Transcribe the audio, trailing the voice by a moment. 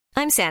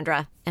I'm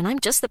Sandra, and I'm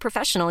just the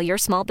professional your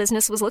small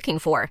business was looking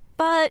for.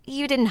 But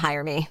you didn't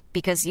hire me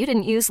because you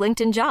didn't use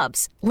LinkedIn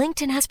Jobs.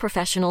 LinkedIn has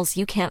professionals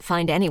you can't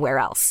find anywhere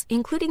else,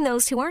 including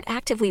those who aren't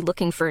actively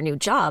looking for a new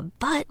job,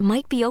 but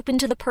might be open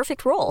to the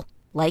perfect role,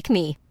 like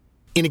me.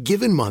 In a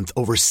given month,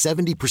 over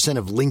 70%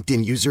 of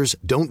LinkedIn users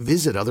don't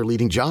visit other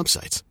leading job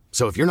sites.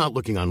 So if you're not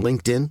looking on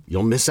LinkedIn,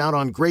 you'll miss out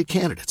on great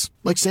candidates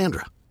like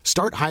Sandra.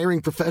 Start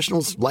hiring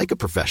professionals like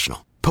a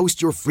professional.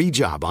 Post your free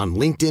job on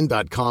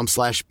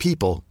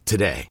linkedin.com/people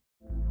today.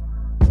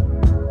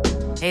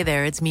 Hey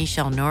there, it's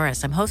Michelle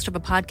Norris. I'm host of a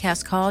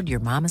podcast called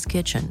Your Mama's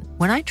Kitchen.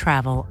 When I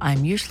travel,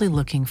 I'm usually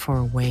looking for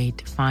a way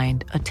to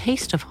find a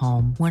taste of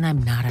home when I'm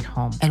not at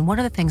home. And one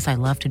of the things I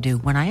love to do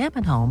when I am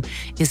at home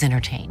is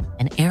entertain.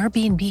 And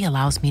Airbnb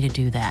allows me to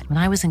do that. When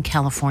I was in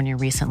California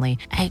recently,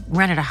 I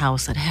rented a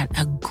house that had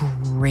a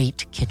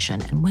great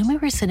kitchen. And when we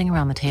were sitting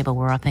around the table,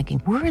 we're all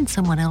thinking, we're in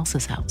someone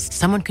else's house.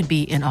 Someone could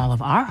be in all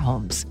of our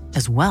homes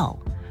as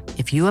well.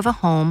 If you have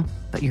a home,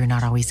 but you're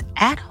not always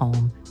at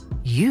home,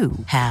 you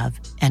have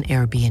an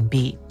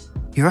Airbnb.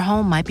 Your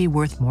home might be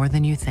worth more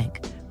than you think.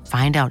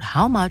 Find out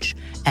how much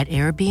at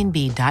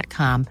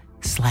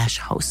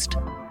airbnb.com/host.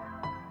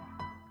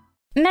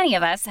 Many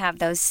of us have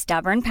those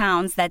stubborn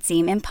pounds that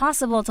seem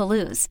impossible to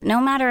lose, no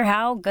matter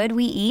how good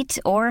we eat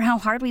or how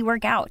hard we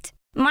work out.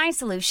 My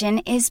solution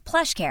is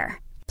PlushCare.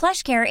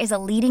 PlushCare is a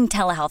leading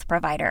telehealth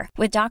provider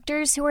with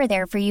doctors who are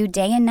there for you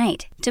day and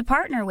night to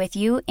partner with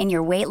you in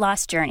your weight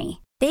loss journey.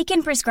 They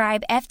can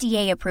prescribe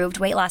FDA-approved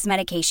weight loss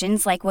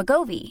medications like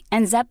Wegovy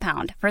and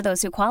Zepbound for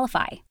those who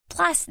qualify.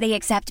 Plus, they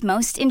accept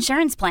most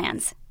insurance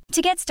plans.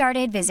 To get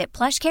started, visit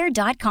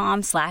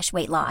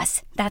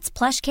plushcare.com/weightloss. That's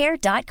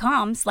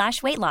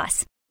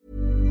plushcare.com/weightloss.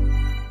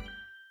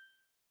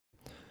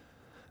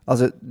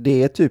 Alltså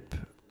det är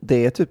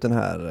typ den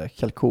här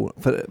kalkon.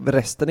 För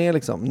resten är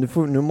liksom,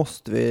 nu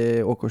måste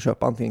vi åka och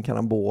köpa antingen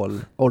karambol,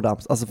 Old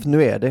Amsterdam. Alltså för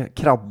nu är det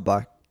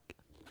krabba,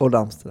 Old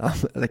Amsterdam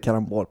eller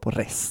karambol på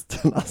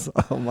resten alltså,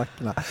 av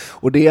mackorna.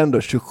 Och det är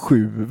ändå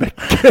 27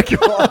 veckor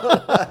kvar. 80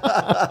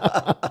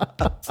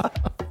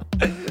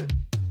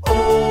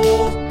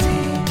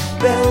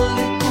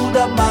 väldigt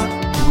goda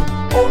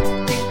mackor,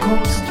 80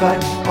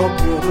 konstverk av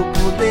bröd och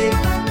pudding.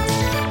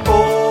 80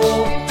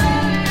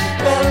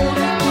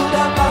 väldigt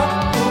goda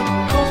mackor,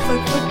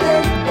 konstverk för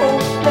dig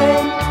och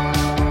mig.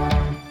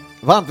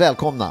 Varmt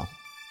välkomna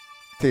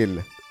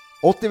till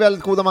 80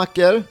 väldigt goda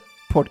mackor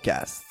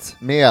Podcast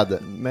med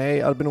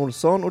mig Albin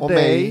Olsson och dig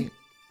dig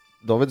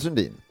David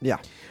Sundin. Ja.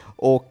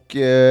 Och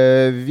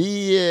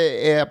vi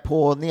är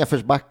på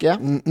nedförsbacke.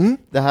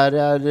 Det här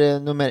är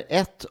nummer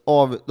 1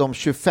 av de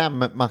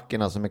 25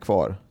 mackorna som är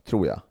kvar,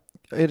 tror jag.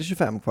 Är det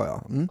 25 kvar,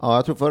 ja? Ja,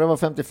 jag tror förra var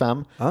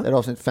 55. Det är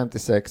avsnitt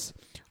 56.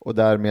 Och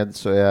därmed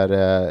så är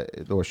det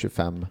då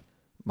 25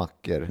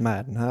 mackor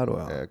med den här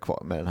då, ja.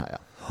 Kvar med den här, ja.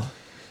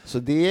 Så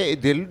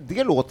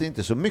det låter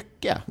inte så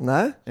mycket.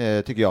 Nej.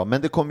 Tycker jag.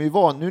 Men det kommer ju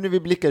vara, nu när vi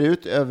blickar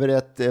ut över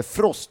ett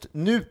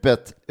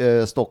frostnupet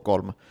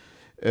Stockholm,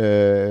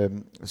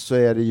 så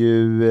är det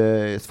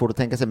ju svårt att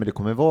tänka sig, men det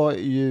kommer vara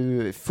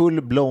ju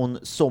full-blown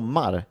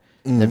sommar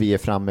när vi är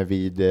framme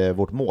vid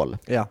vårt mål.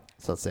 Ja,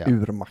 så att säga.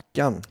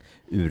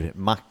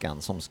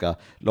 Urmackan som ska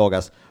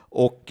lagas.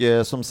 Och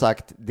som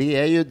sagt, det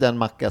är ju den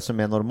macka som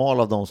är normal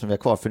av de som vi har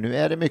kvar. För nu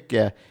är det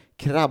mycket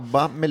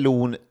krabba,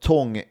 melon,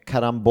 tång,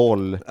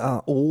 karambol,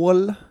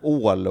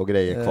 ål och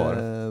grejer kvar.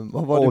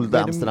 Vad var Old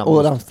Amsterdam.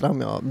 Old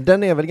Amsterdam, ja.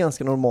 Den är väl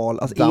ganska normal.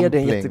 Alltså Dumpling. Är det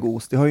en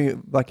jättegos? Det har ju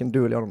varken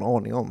du eller jag någon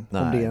aning om.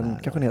 Nej, om det är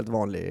kanske en helt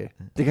vanlig.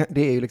 Det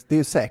är ju liksom, det är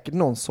ju säkert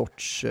någon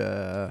sorts.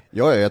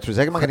 Ja, jag tror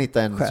säkert man kan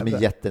hitta en som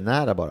är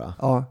jättenära bara.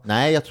 Ja.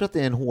 Nej, jag tror att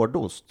det är en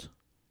hårdost.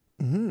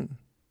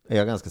 Är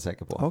jag ganska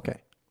säker på. Okej.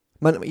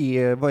 Men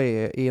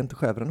är inte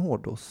chèvre en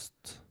hårdost?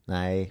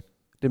 Nej.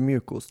 Det är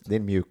mjukost. Det är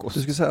en mjukost.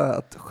 Du skulle säga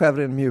att chèvre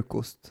är en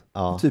mjukost.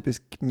 Ja.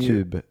 Typisk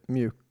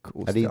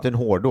mjukost. Ja, det är inte en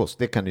hårdost,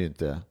 det kan du ju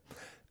inte.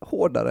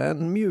 Hårdare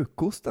än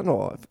mjukost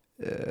ändå.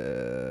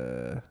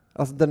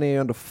 Alltså den är ju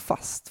ändå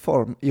fast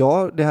form.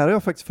 Ja, det här har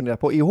jag faktiskt funderat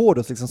på. Är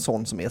hårdost liksom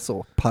sån som är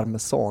så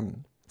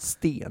parmesan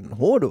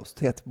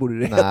stenhårdost? Borde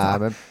det heta? Nej,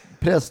 men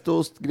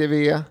prästost,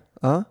 grevé,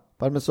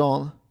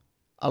 parmesan.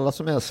 Alla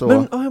som är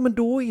så. Men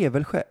då är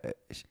väl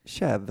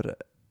chèvre.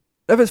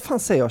 Jag vet fan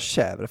säger jag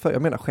chèvre för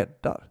jag menar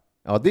cheddar.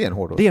 Ja, det är en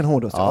hårdost. Det är en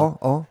hårdost,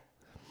 ja.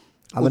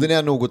 Och den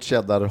är något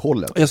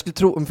cheddar-hållet. Jag skulle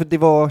tro, för det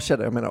var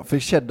cheddar jag menar. För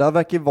cheddar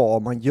verkar vara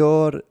man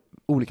gör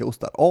olika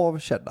ostar av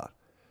cheddar.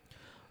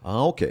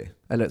 Ja, okej.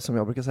 Eller som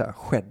jag brukar säga,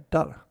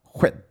 cheddar.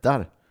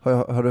 Cheddar?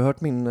 Har du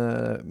hört min,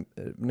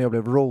 när jag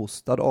blev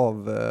roastad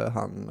av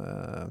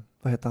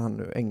vad heter han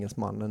nu,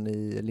 engelsmannen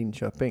i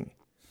Linköping?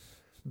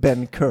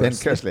 Ben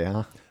Kersley,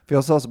 ja. För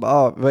jag sa så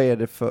bara, vad är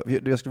det för,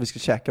 vi ska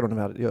käka då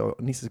när jag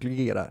och Nisse skulle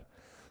ligga där.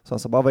 Så han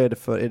sa bara, vad är det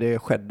för, är det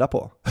cheddar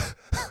på?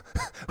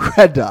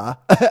 Cheddar?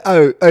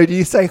 Oh, do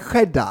you say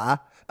cheddar?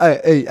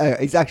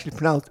 It's actually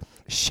pronounced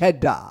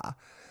cheddar.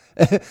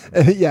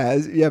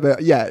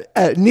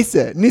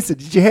 Nisse,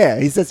 did you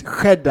hear? He says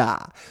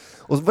cheddar.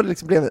 Och så var det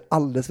liksom blev en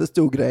alldeles för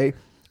stor grej.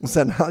 Och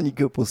sen han gick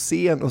upp på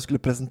scen och skulle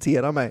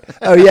presentera mig.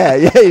 Oh yeah,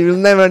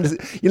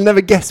 you'll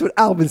never guess what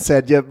Alvin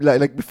said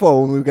like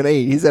before when we were gonna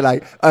eat. He said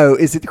like,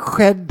 oh, is it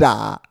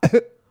cheddar?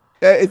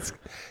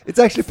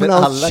 It's actually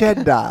pronounced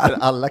cheddar. För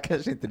alla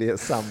kanske inte det är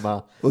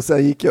samma. Och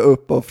sen gick jag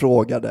upp och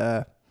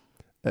frågade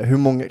hur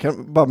många,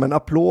 kan bara med en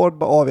applåd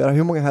bara avgöra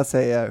hur många här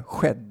säger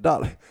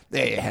cheddar.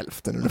 Det är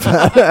hälften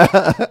ungefär.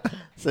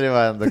 Så det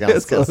var ändå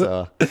ganska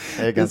så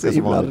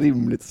himla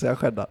rimligt att säga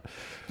cheddar.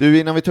 Du,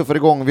 innan vi tuffar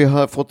igång, vi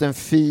har fått en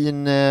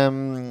fin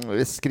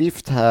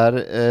skrift här,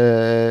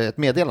 ett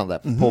meddelande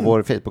på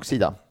vår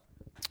Facebook-sida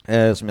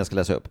som jag ska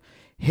läsa upp.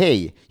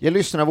 Hej, jag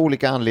lyssnar av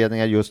olika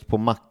anledningar just på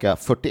macka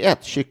 41,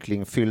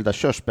 kycklingfyllda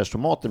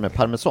körsbärstomater med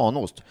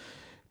parmesanost.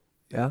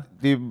 Ja.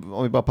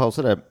 Om vi bara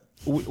pausar där.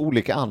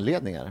 Olika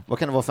anledningar. Vad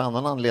kan det vara för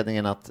annan anledning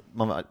än att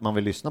man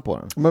vill lyssna på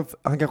den? Men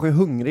han kanske är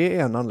hungrig i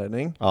en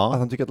anledning. Ja. Att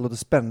han tycker att det låter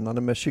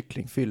spännande med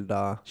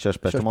kycklingfyllda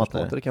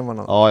körsbärstomater. Det kan vara en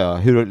annan. Ja.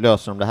 Hur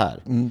löser de det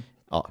här? Mm.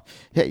 Ja.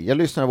 Hej, jag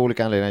lyssnar av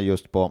olika anledningar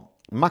just på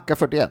macka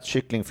 41,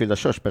 kycklingfyllda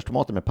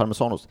körsbärstomater med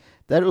parmesanost.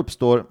 Där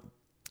uppstår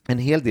en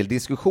hel del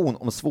diskussion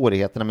om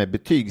svårigheterna med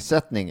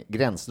betygssättning,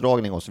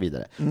 gränsdragning och så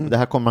vidare. Och det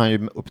här kommer han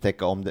ju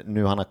upptäcka om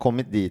nu han har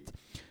kommit dit,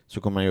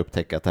 så kommer han ju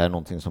upptäcka att det här är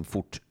någonting som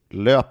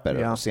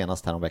fortlöper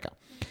senast här om veckan.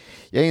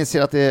 Jag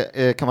inser att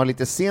det kan vara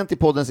lite sent i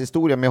poddens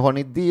historia, men jag har en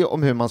idé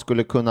om hur man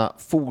skulle kunna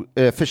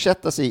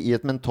försätta sig i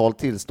ett mentalt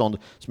tillstånd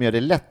som gör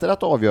det lättare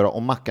att avgöra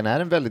om mackan är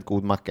en väldigt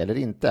god macka eller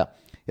inte.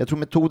 Jag tror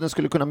metoden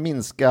skulle kunna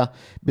minska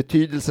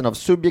betydelsen av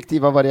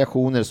subjektiva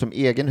variationer som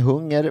egen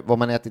hunger, vad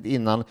man ätit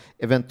innan,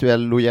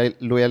 eventuell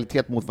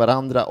lojalitet mot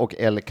varandra och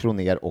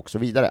kroner och så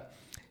vidare.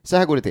 Så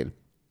här går det till.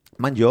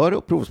 Man gör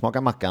och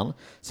provsmakar mackan,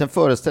 sen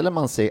föreställer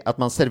man sig att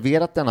man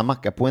serverat denna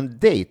macka på en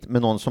dejt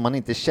med någon som man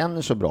inte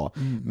känner så bra,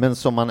 men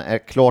som man är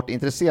klart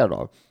intresserad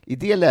av. I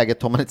det läget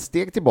tar man ett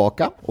steg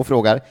tillbaka och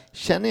frågar,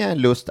 känner jag en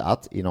lust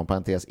att, inom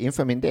parentes,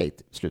 inför min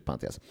dejt,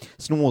 slutparentes,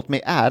 sno åt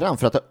mig äran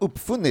för att ha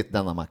uppfunnit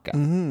denna macka?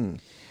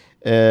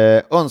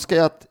 Önskar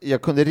jag att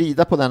jag kunde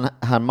rida på den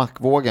här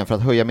mackvågen för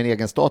att höja min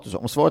egen status.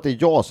 Om svaret är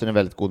ja så är det en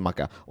väldigt god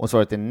macka. Om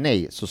svaret är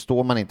nej så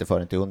står man inte för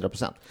den till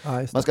 100%.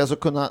 Man ska alltså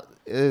kunna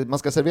man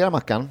ska servera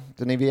mackan,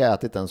 så när vi har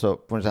ätit den så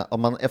får ni säga,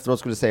 om man efteråt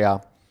skulle säga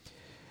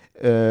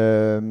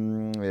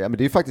men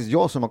det är ju faktiskt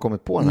jag som har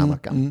kommit på den här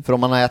mackan. För om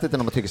man har ätit den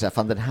och man tycker så här,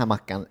 fan den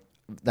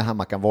här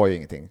mackan var ju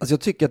ingenting. Alltså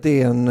jag tycker att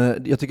det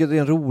är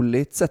en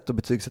roligt sätt att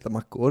betygsätta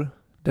mackor.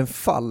 Den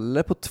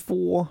faller på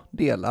 2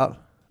 delar.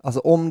 Alltså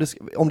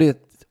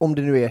om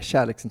det nu är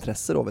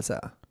kärleksintresse då vill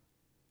säga.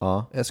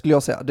 Ja. Skulle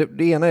jag säga.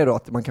 Det ena är då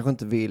att man kanske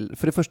inte vill,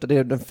 för det första,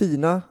 den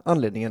fina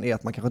anledningen är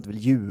att man kanske inte vill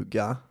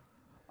ljuga.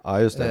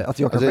 Ja, just det. Att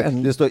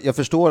jag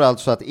förstår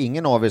alltså att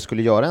ingen av er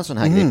skulle göra en sån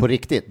här grej på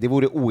riktigt. Det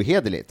vore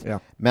ohederligt. Ja.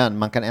 Men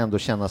man kan ändå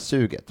känna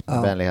suget.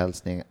 Vänlig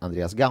hälsning,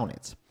 Andreas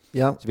Gaunitz.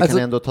 Ja. Så vi kan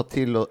ändå ta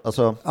till och,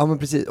 alltså... Ja, men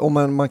precis.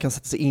 Om man kan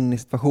sätta sig in i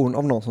situationen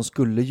av någon som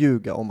skulle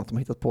ljuga om att de har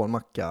hittat på en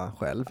macka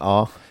själv.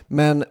 Ja.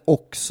 Men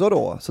också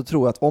då så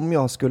tror jag att om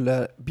jag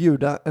skulle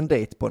bjuda en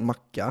dejt på en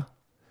macka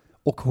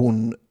och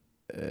hon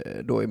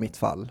då i mitt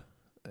fall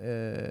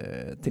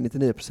till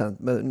 99%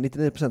 med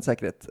 99%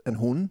 säkerhet en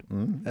hon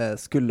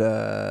skulle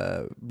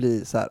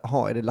bli så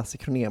här, är det Lasse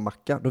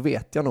Kronér-macka? Då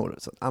vet jag nog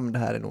så, men det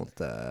här är nog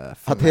inte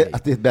för mig.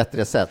 Att det är ett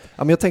bättre sätt.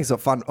 Ja, men jag tänker så,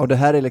 fan, och det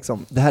här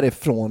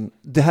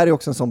är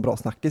också en sån bra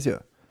snackis ju.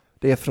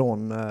 Det är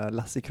från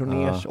Lasse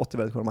Kronérs 80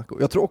 väldigt goda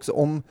mackor. Jag tror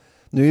också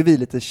nu är vi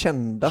lite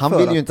kända han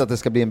vill ju inte att det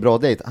ska bli en bra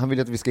dejt. Han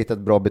vill att vi ska hitta ett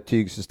bra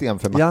betygssystem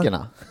för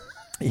mackorna.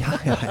 Ja.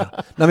 Nej,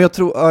 men jag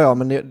tror,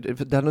 men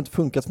det hade inte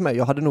funkat för mig.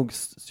 Jag hade nog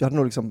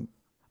liksom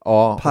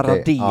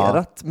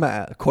paraderat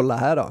med, kolla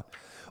här då.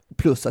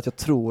 Plus att jag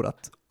tror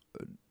att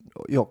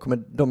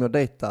de jag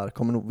dejtar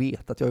kommer nog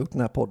veta att jag har gjort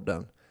den här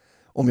podden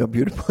om jag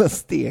bjuder på en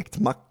stekt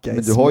macka.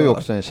 Men du har ju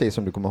också en tjej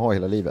som du kommer ha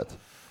hela livet.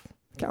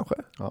 Kanske.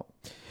 Ja.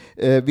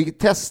 Vi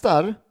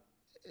testar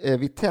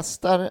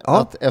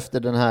att efter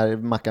den här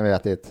mackan vi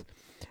ätit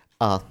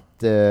att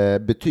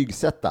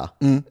betygsätta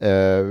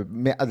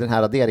med den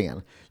här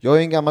adderingen. Jag har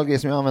en gammal grej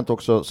som jag har använt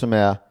också som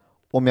är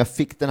om jag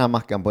fick den här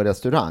mackan på en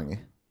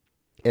restaurang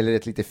eller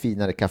ett lite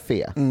finare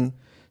café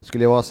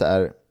skulle jag vara så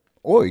här,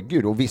 oj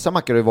gud, och vissa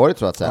mackor har ju varit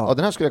så att säga,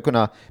 den här skulle jag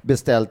kunna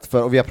beställt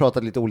för, och vi har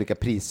pratat lite olika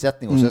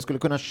prissättning och så jag skulle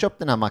kunna köpt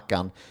den här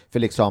mackan för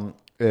liksom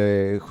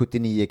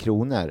 79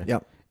 kronor.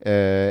 Ja.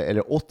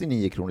 Eller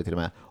 89 kronor till och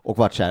med och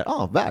varit så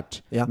här,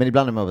 värt. Ja. Men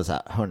ibland är man väl så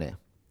här, hörni,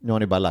 nu har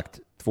ni bara lagt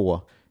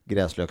 2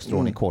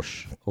 gräslökstrån i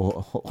kors och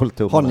hållit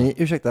upp. Har ni,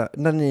 ursäkta,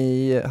 hade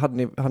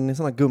ni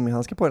sådana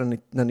gummihandskar på er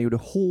när ni gjorde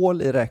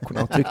hål i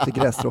räkorna och tryckte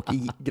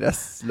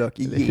gräslök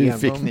igenom? Hur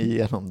fick ni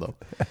igenom dem?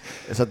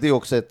 Så att det är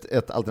också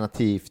ett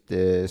alternativt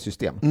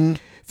system.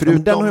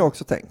 Men den har jag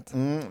också tänkt.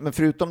 Men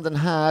förutom den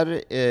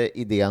här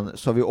idén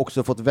så har vi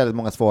också fått väldigt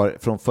många svar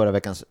från förra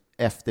veckans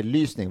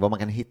efterlysning, var man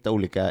kan hitta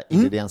olika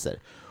ingredienser.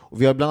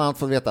 Och vi har bland annat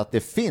fått veta att det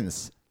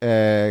finns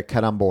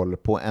karambol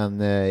på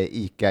en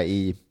Ica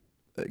i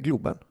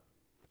Globen.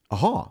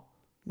 Aha.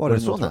 Var det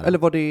så nära? Eller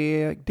var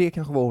det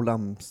kanske var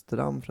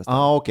Amsterdam förresten?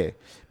 Okej.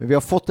 Men vi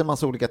har fått en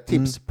massa olika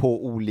tips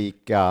på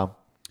olika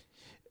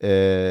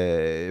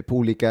på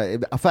olika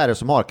affärer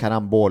som har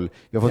karambol.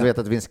 Vi har fått Ja.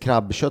 veta att det finns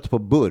krabbkött på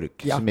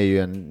burk Ja. som är ju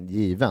en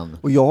given.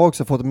 Och jag har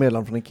också fått ett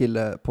meddelande från en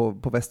kille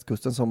på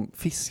västkusten som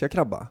fiskar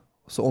krabba.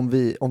 Så om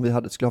vi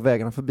skulle ha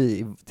vägarna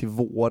förbi till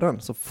våren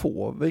så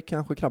får vi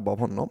kanske krabba av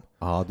honom.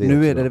 Ja, Nu också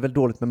är det bra. väl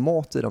dåligt med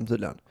mat i dem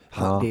tydligen.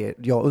 Ja.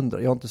 Jag undrar,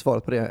 jag har inte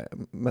svarat på det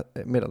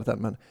meddelandet än,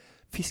 men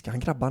fiskar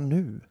han krabba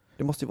nu?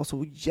 Det måste ju vara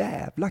så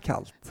jävla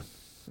kallt.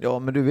 Ja,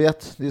 men du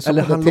vet, det är som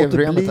Eller det där han låter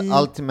tv-programmet bli-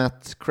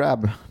 Ultimate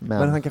Crab.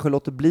 Men han kanske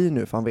låter bli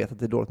nu för han vet att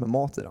det är dåligt med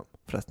mat i dem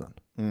förresten.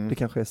 Mm. Det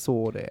kanske är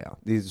så det är.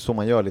 Det är så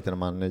man gör lite när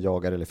man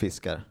jagar eller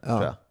fiskar, Ja.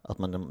 tror jag.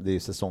 Att det är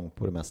säsong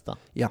på det mesta.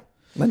 Ja,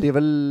 men det är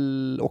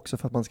väl också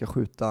för att man ska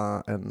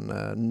skjuta en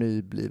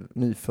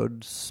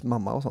nyfödds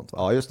mamma och sånt va?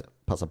 Ja, just det.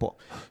 Passa på.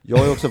 Jag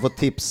har ju också fått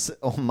tips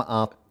om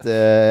att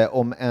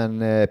om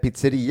en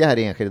pizzeria här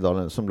i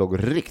Enskededalen som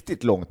låg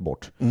riktigt långt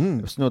bort.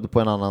 Snudd på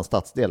en annan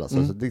stadsdel.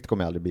 Alltså, så dit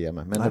kommer jag aldrig bege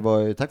mig. Men Nej. det var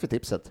ju, tack för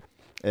tipset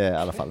i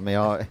alla fall. Men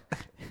jag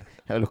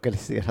har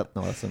lokaliserat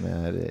några som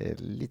är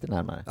lite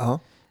närmare. Ja.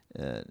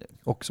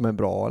 Och som är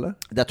bra eller?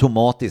 Där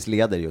Tomatis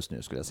leder just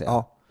nu skulle jag säga.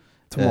 Ja.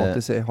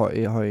 Tomatis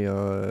har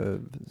ju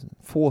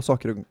få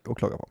saker att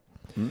klaga på.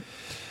 Mm.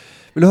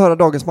 Vill du höra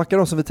dagens macka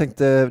då som vi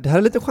tänkte, det här är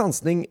en liten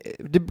chansning,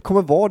 det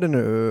kommer vara det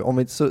nu om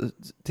vi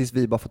tills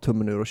vi bara får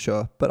tummen ur och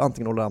köper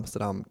antingen Ola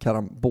Amsterdam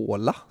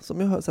Carambola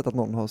som jag har sett att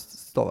någon har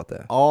stavat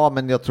det. Ja,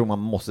 men jag tror man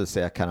måste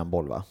säga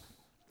karambol, va?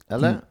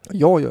 Eller?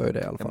 Jag gör ju det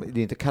i alla Ja, fall. men det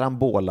är inte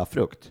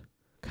karambolafrukt.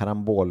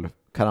 Karambol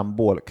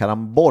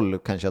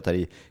kanske jag tar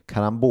i.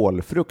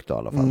 Karambolfrukt då, i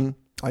alla fall.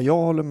 Ja, jag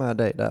håller med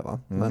dig där va.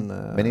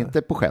 Men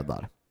inte på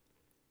cheddar.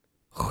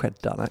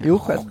 cheddar, nej. Jo,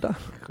 cheddar.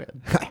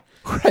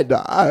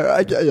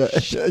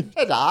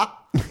 Cheddar!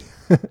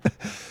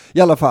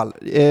 I alla fall,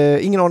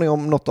 ingen aning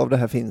om något av det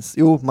här finns.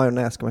 Jo,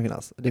 majonnäs kommer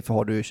finnas. Det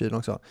har du i kylen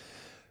också.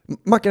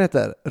 Mackan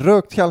heter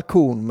rökt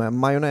kalkon med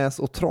majonnäs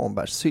och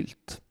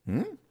tranbärssylt.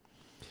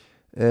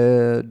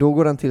 Då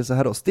går den till så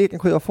här då. Stek en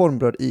skiva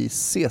formbröd i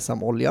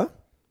sesamolja.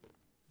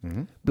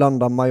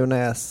 Blanda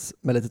majonnäs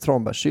med lite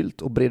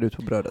tranbärssylt och bred ut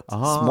på brödet.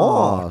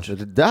 Smart! Så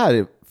det där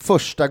är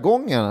första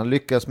gången han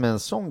lyckas med en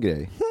sån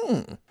grej.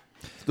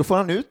 Då får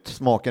han ut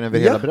smaken över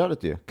hela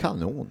brödet ju.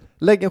 Kanon.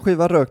 Lägg en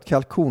skiva rökt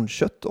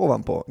kalkonkött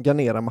ovanpå.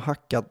 Garnera med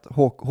hackat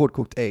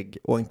hårdkokt ägg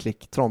och en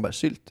klick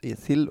tranbärssylt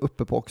till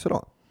uppe på också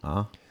då.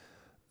 Ja.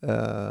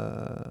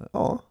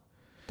 Ja,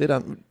 det är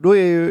den. Då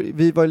är ju,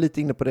 vi var ju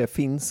lite inne på det.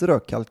 Finns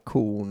rökt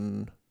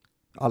kalkon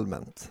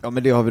allmänt? Ja,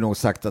 men det har vi nog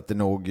sagt att det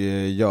nog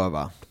gör,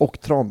 va? Och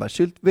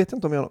tranbärssylt vet jag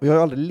inte om jag har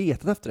ju aldrig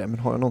letat efter det, men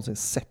har jag någonsin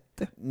sett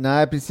det?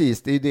 Nej,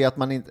 precis. Det är ju det att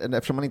man inte,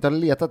 eftersom man inte har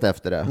letat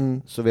efter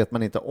det så vet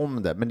man inte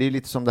om det. Men det är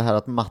lite som det här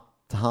att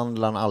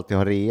matthandlaren alltid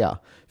har rea.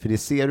 För det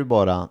ser du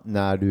bara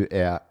när du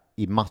är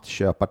i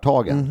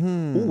mattköpartagen.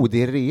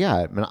 Det är rea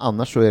här. Men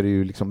annars så är du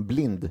ju liksom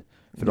blind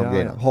för de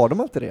grejerna. Har de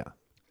alltid det?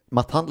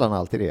 Matthandlarna har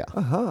alltid rea.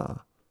 Aha.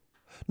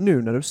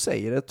 Nu när du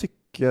säger det, jag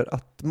tycker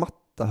att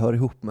matta hör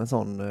ihop med en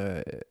sån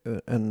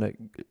en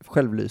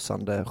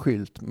självlysande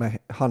skylt med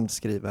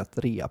handskrivet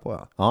rea på.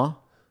 Ja. Ja,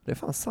 Det är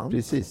fan sant.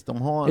 precis.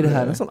 De har, Är det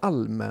här en sån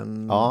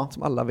allmän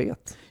som alla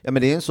vet? Ja,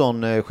 men det är en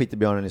sån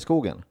skitebjörnen i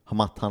skogen. Har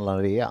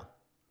matthandlaren rea?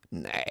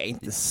 Nej,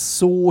 inte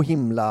så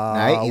himla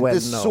Nej, inte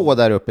well så known.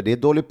 där uppe. Det är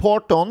Dolly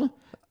Parton,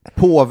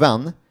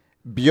 påven,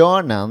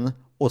 björnen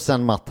och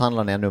sen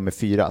matthandlaren är nummer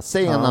 4.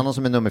 Säg en annan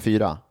som är nummer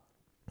 4.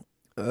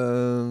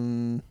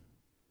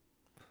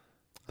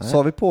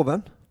 Sa vi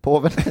påven?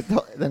 Påven,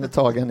 den är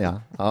tagen,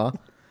 ja.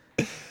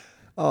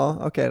 Ja,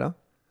 okej då.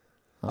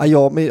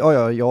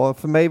 Ja,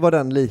 för mig var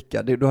den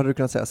lika. Då hade du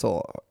kunnat säga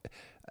så.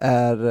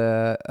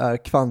 Är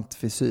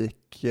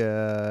kvantfysik,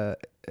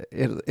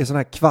 är sådana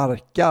här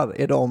kvarkar,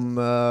 är de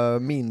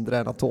mindre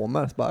än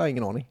atomer? Så bara, jag har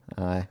ingen aning.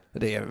 Nej.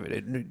 Det är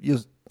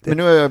just Men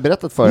nu har jag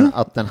berättat för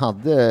att den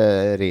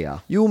hade rea.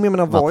 Jo, men jag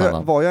menar,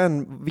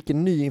 Matthandlaren.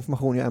 vilken ny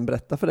information jag än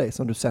berättar för dig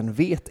som du sen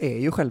vet är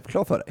ju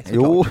självklar för dig.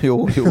 såklart.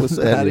 Jo,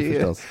 så är det ju-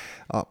 förstås.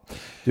 Ja.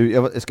 Du,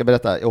 jag ska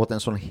berätta, jag åt en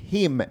sån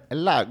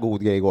himla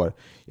god grej igår.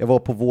 Jag var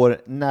på vår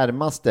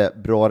närmaste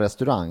bra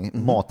restaurang,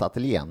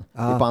 Matateljén. Det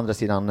är på andra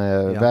sidan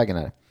vägen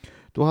här.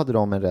 Då hade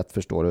de en rätt,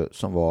 förstår du,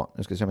 som var,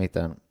 nu ska jag se om jag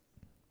hittar den.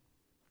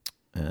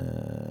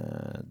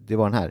 Det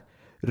var den här.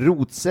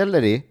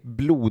 Rotselleri,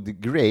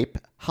 blodgrape,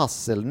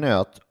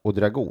 hasselnöt och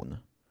dragon.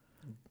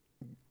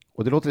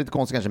 Och det låter lite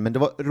konstigt kanske, men det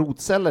var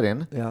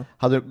rotsellerin.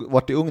 Hade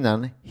varit i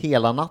ugnen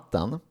hela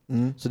natten.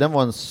 Så den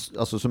var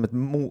alltså som ett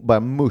bara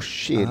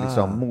mushig,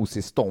 liksom,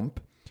 mosig stomp.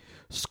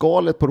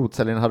 Skalet på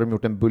rotsellerin hade de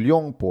gjort en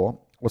buljong på.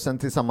 Och sen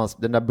tillsammans,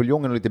 den där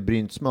buljongen och lite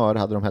brynt smör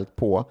hade de hällt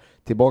på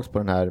tillbaks på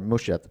den här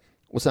mushet.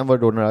 Och sen var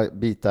det då några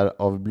bitar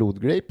av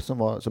blodgrape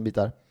som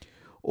bitar.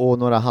 Och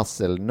några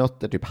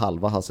hasselnötter, typ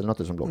halva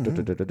hasselnötter som låg.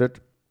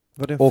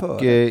 Var det en Och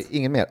förrätt?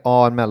 ingen mer.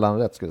 Ja, en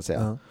mellanrätt skulle jag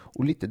säga.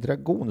 Och lite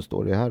dragon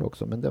står det här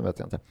också, men den vet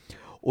jag inte.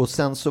 Och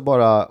sen så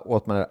bara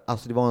åt man det.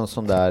 Alltså det var en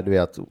sån där, du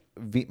vet,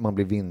 man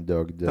blir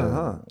vindögd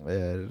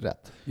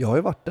rätt. Jag har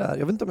ju varit där.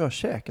 Jag vet inte om jag har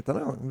käkat den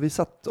en gång. Vi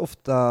satt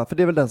ofta, för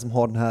det är väl den som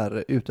har den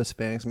här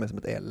uteserveringen som är som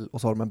ett L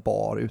och så har de en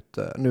bar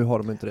ute. Nu har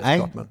de inte det. Nej,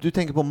 klart, men du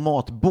tänker på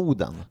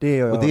matboden. det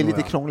gör jag. Och det är nog,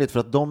 lite krångligt för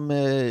att de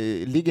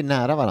ligger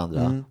nära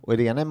varandra. Och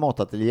det ena är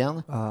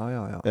matateljén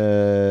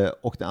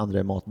och det andra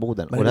är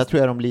matboden. Men och det här tror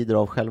jag de lider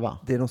av själva.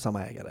 Det är nog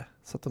samma ägare.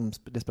 Så att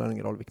det spelar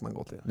ingen roll vilken man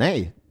går till.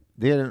 Nej,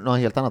 det är något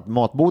helt annat.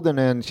 Matboden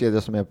är en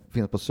kedja som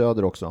finns på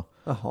Söder också.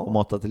 Jaha. Och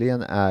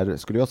matateljén är,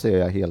 skulle jag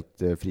säga,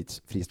 helt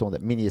fristående.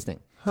 Min gissning.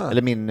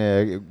 Eller min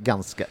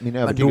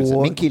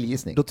övertygelse. Min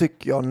killgissning. Då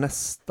tycker jag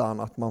nästan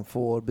att man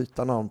får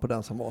byta namn på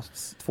den som var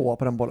tvåa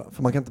på den bollen.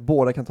 För man kan inte,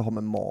 båda kan inte ha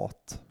med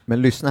mat.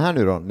 Men lyssna här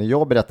nu då. När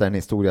jag berättar en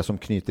historia som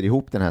knyter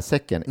ihop den här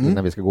säcken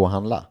innan vi ska gå och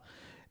handla.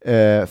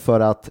 För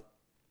att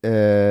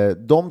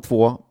de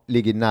två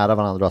ligger nära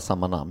varandra och har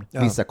samma namn.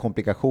 Vissa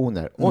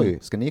komplikationer. Oj,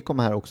 ska ni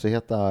komma här också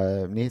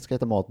ni ska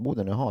heta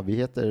Matboden? Jaha, vi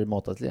heter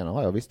Matateljén.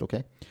 Ja, visst,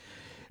 okej.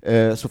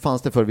 Så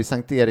fanns det vid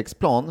Sankt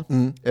Eriksplan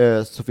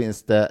så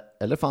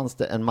fanns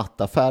det en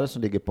mattaffär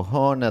som ligger på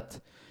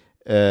hörnet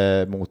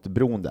mot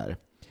bron där.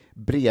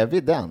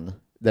 Bredvid den,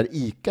 där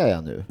Ica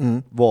är nu,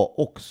 var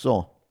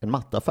också en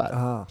mattaffär.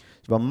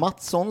 Så det var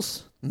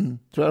Mattssons,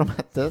 tror jag de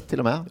hette till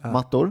och med,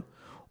 mattor.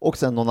 Och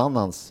sen någon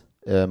annans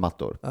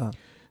mattor.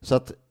 Så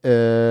att,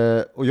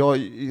 och jag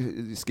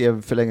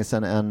skrev för länge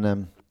sedan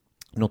en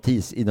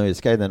notis i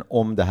Nöjesguiden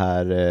om det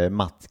här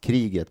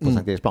mattkriget på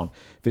Sankt Eriksplan.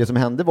 För det som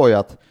hände var ju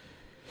att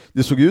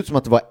det såg ut som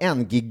att det var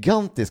en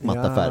gigantisk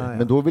mattaffär.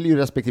 Men då ville ju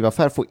respektive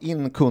affär få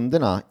in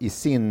kunderna i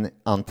sin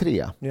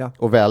entré.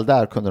 Och väl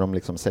där kunde de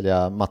liksom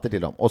sälja mattor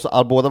till dem. Och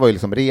så båda var ju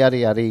liksom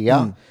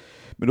rea.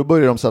 Men då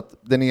började de så att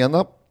den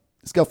ena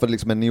skaffade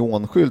liksom en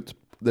neonskylt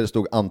där det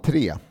stod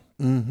entré.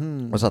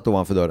 Och satt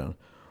ovanför dörren.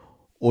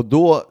 Och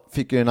då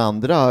fick ju den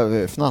andra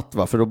fnatt,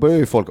 för då började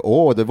ju folk,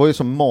 det var ju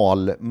som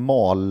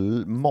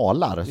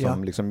malar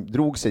som liksom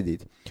drog sig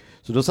dit.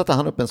 Så då satte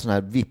han upp en sån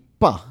här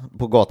vippa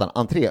på gatan,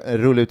 entré,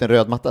 rullade ut en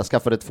röd matta,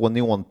 skaffade 2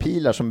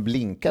 neonpilar som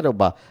blinkade och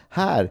bara,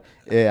 här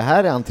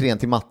är entrén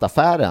till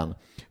mattaffären.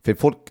 För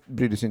folk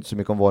brydde sig inte så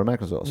mycket om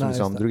varumärken och så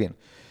liksom drog in.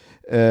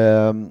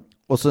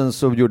 Och sen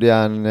så gjorde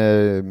jag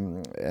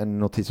en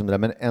notis om det där.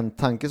 Men en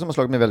tanke som har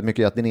slagit mig väldigt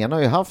mycket är att den ena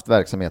har ju haft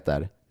verksamhet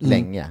där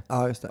länge.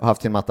 Ja, just det. Och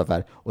haft sin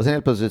mattaffär. Och sen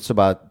helt plötsligt så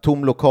bara,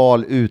 tom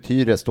lokal,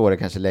 uthyre står det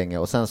kanske länge.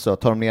 Och sen så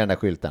tar de ner den där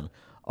skylten.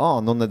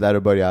 Någon är där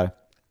och börjar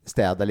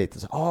städa lite.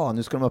 Så,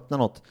 nu ska de öppna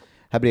något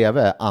här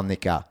bredvid,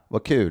 Annika.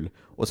 Vad kul.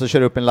 Och så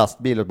kör upp en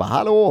lastbil och bara,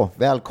 hallå,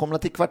 välkomna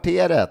till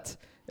kvarteret.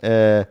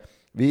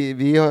 Det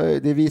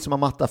är vi som har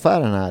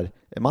mattaffären här.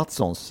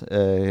 Matssons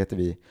heter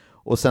vi.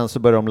 Och sen så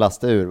börjar de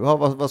lasta ur.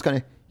 Vad ska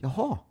ni?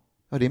 Jaha,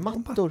 det är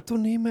mattor. Mattor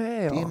ni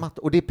med, Det är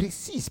mattor. Och det är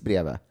precis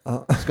bredvid.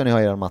 Ska ni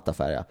ha er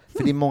mattaffär,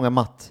 För det är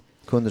många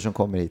kunder som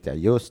kommer hit,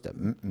 Just det.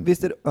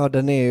 Visst är det,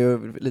 den är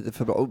ju lite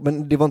för bra.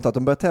 Men det var inte att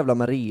de började tävla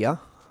med rea.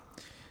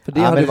 För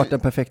det hade ju varit den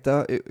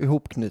perfekta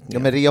ihopknytningen. Ja,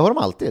 men rea har de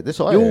alltid, det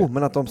sa jag. Jo,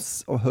 men att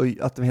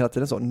de hela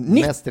tiden så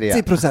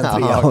 90%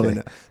 rea.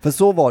 Okay. För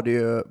så var det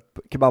ju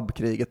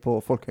kebabkriget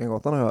på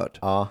Folkungagatan, har jag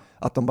hört.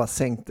 Att de bara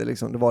sänkte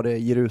liksom, det var det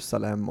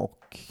Jerusalem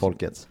och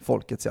Folkets,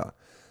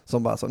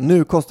 som bara så,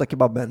 nu kostar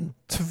kebaben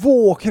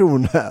 2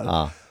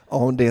 kronor.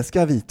 Om det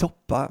ska vi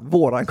toppa.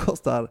 Våran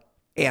kostar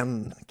 1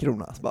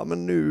 krona. Så bara,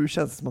 men nu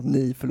känns det som att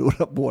ni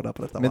förlorar båda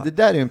på detta. Men det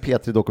där är ju en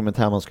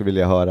P3-dokumentär man skulle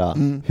vilja höra.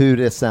 Hur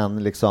det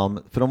sen liksom,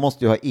 för de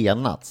måste ju ha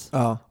enats.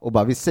 Och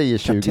bara, vi säger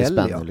 20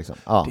 spänn nu liksom.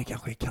 Det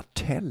kanske är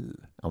kartell.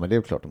 Ja, men det är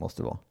ju klart det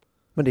måste vara.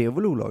 Men det är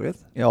väl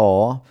olagligt?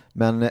 Ja,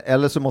 men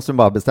eller så måste de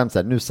bara bestämma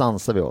sig, nu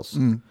sansar vi oss.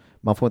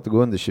 Man får inte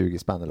gå under 20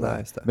 spänn eller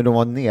Nej, men de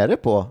var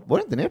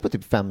det inte nere på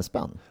typ 5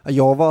 spänn?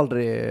 Jag var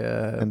aldrig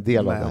en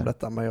del med av om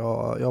detta, men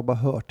jag har bara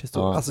hört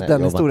historien. Alltså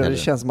den historien, det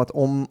känns som att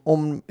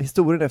om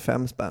historien är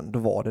 5 spänn, då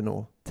var det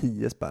nog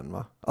 10 spänn,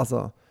 va?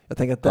 Alltså, jag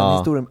tänker att den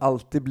historien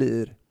alltid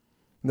blir,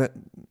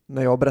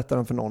 när jag berättar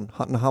den för någon,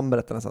 när han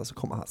berättar den så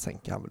kommer han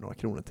sänka några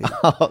kronor till.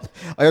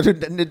 Jag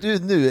tror när du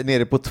nu är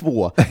nere på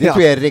 2, det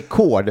tror jag är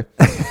rekord.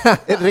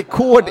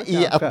 Rekord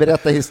i att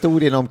berätta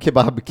historien om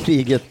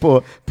kebabkriget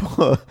på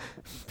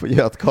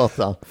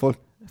Götgatan.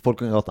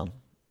 Folkungagatan.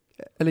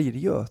 Eller i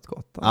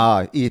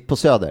Götgatan. På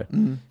Söder.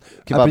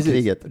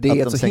 Kebabkriget. Det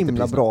är ett så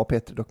himla bra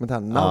P3-dokumentär.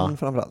 Namn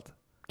framförallt.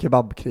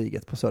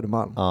 Kebabkriget på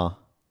Södermalm.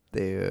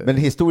 Det är ju... Men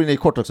historien är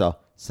kort också.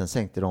 Sen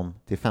sänkte de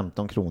till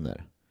 15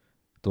 kronor.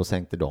 Då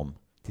sänkte de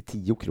till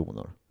 10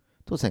 kronor.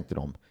 Då sänkte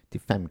de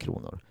till 5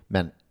 kronor.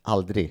 Men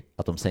aldrig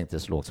att de sänkte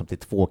så lågt som till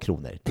 2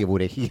 kronor. Det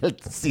vore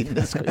helt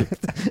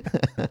sinnessjukt.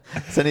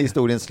 Sen är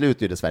historien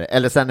slut ju dessvärre.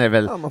 Eller sen är det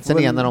väl, sen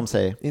enar de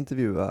sig.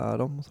 Intervjua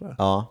dem och sådär.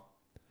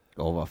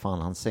 Vad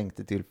fan, han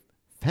sänkte till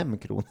 5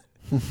 kronor.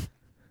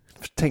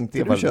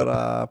 Tänkte du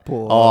köra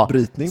på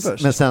brytning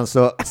först? Men sen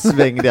så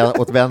svängde jag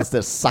åt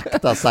vänster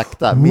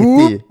sakta,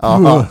 mitt i.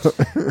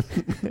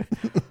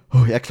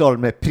 Jag klarade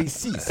mig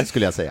precis,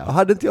 skulle jag säga.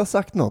 Hade inte jag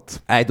sagt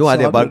något? Nej, då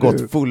hade jag bara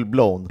gått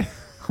full-blown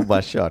och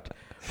bara kört.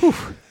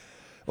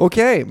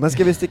 Okej, men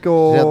ska vi sticka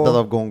och... Räddad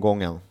av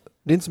gången.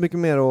 Det är inte så mycket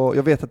mer och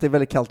jag vet att det är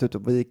väldigt kallt ute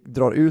och vi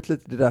drar ut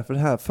lite. Det är därför det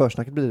här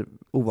försnacket blir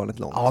ovanligt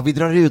långt. Ja, vi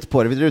drar ut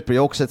på det. Jag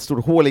har också ett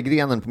stort hål i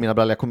grenen på mina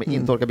brallor. Jag kommer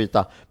inte orka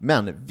byta.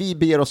 Men vi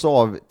beger oss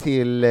av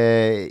till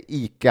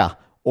Ica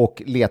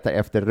och letar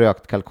efter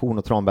rökt kalkon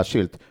och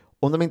tranbärssylt.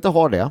 Om de inte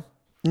har det,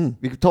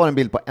 vi tar en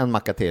bild på en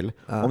macka till.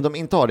 Om de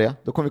inte har det,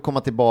 då kommer vi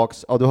komma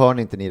tillbaks. Ja, då hör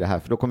ni inte ni det här,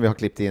 för då kommer vi ha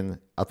klippt in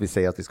att vi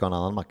säger att vi ska ha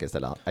en annan macka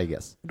istället, I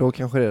guess. Då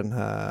kanske det är den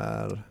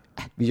här...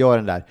 Vi gör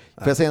den där.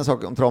 Får jag säga en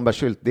sak om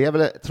tranbärssylt?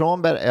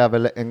 Tranbär är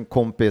väl en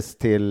kompis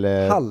till...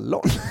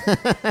 Hallon.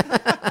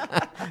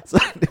 Så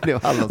det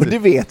blev hallon. Och det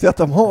vet vi att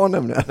de har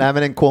nämligen. Nej,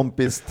 men en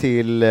kompis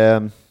till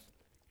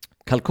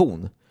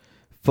kalkon.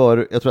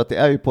 För jag tror att det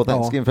är ju på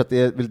Thanksgiving, för att det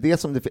är väl det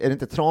som... Är det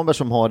inte tranbär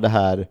som har det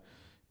här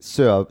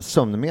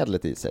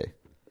sömnmedlet i sig?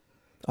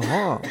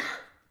 Aha.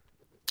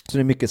 Så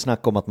det är mycket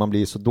snack om att man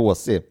blir så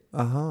dåsig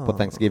på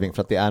Thanksgiving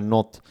för att det är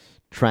något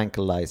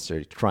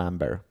tranquilizer,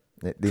 tranbär.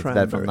 Det är inte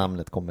därför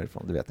namnet kommer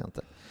ifrån, det vet jag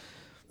inte.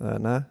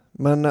 Nej,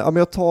 men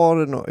jag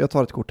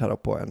tar ett kort här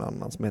på en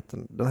annan som heter,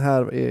 den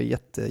här är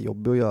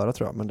jättejobbig att göra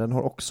tror jag, men den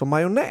har också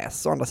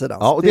majonnäs å andra sidan.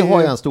 Ja, och det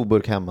har jag en stor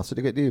burk hemma, så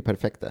det är ju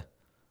perfekt det.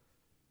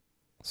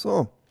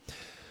 Så.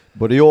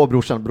 Både jag och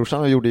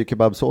brorsan gjorde ju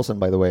kebabsåsen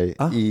by the way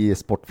i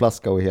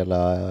sportflaska och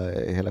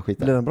hela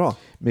skiten. Blev den bra?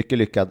 Mycket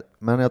lyckad,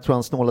 men jag tror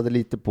han snålade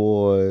lite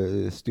på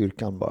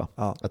styrkan bara.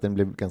 Att den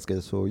blev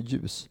ganska så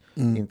ljus,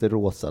 inte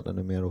rosa, den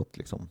är mer åt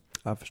liksom.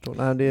 Jag förstår.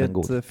 Nej, det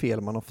är ett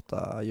fel man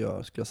ofta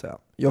gör skulle jag säga.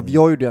 Jag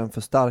gjorde den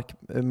för stark.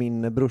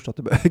 Min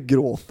brorsdotter började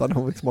gråta när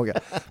hon fick smaka.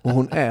 Och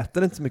hon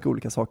äter inte så mycket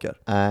olika saker.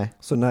 Nej.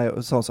 Så när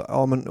jag sa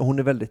så, men hon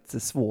är väldigt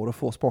svår att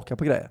få smaka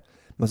på grejer.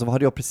 Men så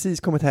hade jag precis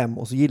kommit hem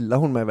och så gillar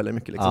hon mig väldigt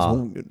mycket liksom, så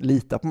hon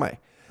litar på mig.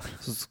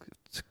 Så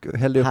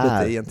hällde jag upp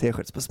lite i en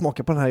tesked. Så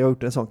smaka på den här, jag har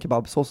gjort en sån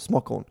kebabsås, så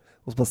smakar hon.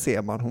 Och så bara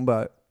ser man,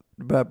 hon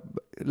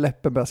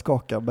läppen börjar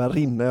skaka, börjar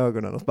rinna i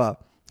ögonen och så bara,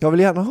 jag vill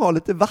gärna ha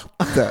lite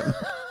vatten.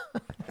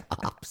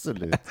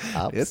 Absolut.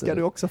 Det ska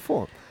du också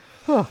få.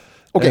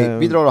 Okej,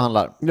 vi drar och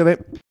handlar. Vi går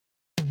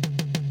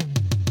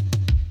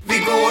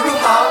och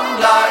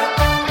handlar.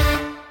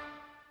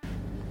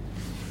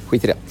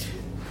 Skit i det.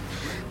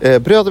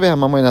 Bröd är vi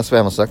hemma, majonnäs vi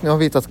hemma. Nu har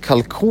vi hittat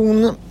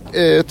kalkon,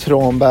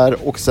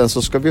 tranbär och sen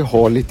så ska vi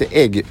ha lite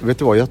ägg. Vet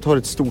du vad, jag tar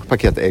ett stort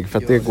paket ägg för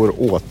att det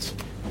går åt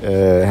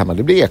hemma.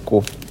 Det blir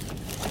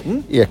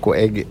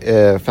ekoägg,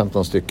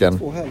 15 stycken.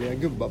 2 härliga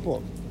gubbar på.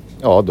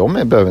 Ja, de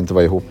behöver inte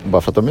vara ihop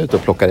bara för att de är ute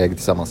och plockar ägg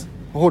tillsammans.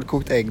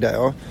 Hårdkokt ägg där,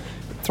 ja.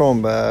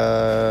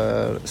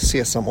 Tranbär,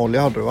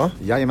 sesamolja hade du va?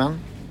 Jajamän.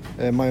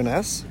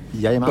 Majonnäs.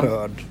 Jajamän.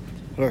 Bröd.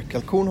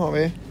 Rökkalkon har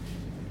vi.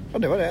 Ja,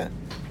 det var det.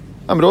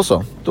 Ja, men då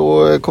så.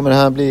 Då kommer det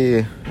här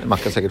bli en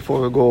macka säkert.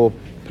 Får vi gå och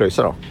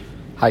pröjsa då.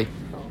 Hej.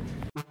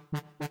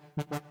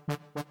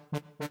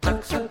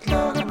 Dags att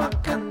laga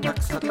mackan,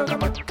 dags att laga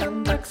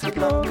mackan, dags att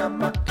laga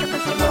mackan,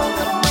 dags att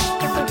laga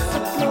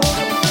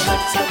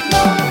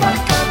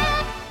mackan.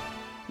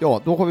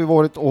 Ja, då har vi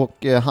varit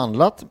och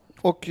handlat.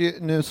 Och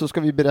nu så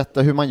ska vi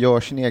berätta hur man gör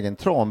sin egen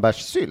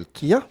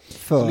tranbärssylt. Ja,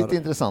 Så lite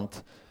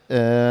intressant.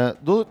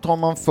 Då tar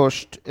man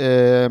först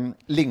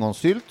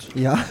lingonsylt,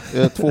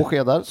 2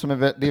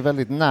 skedar, det är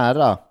väldigt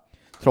nära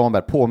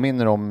tranbär,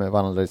 påminner om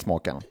varandra i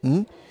smaken.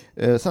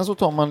 Sen så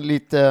tar man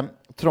lite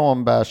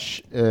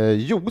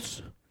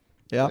tranbärsjuice,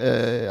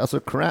 alltså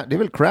det är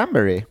väl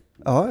cranberry?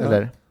 Ja.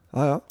 Eller?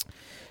 Ja.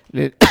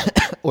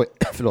 Oj,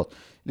 förlåt.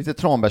 Lite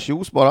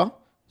tranbärsjuice bara,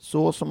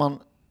 så som man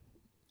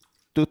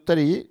duttar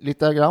i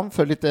lite gram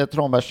för lite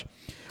tranbärs.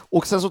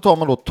 Och sen så tar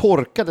man då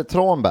torkade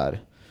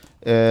tranbär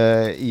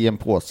i en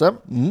påse.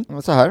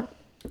 Så här.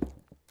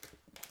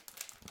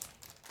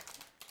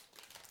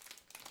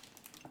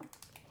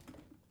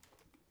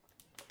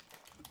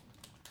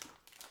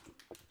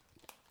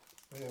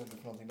 Vad gör du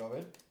för någonting,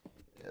 David?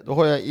 Då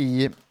har jag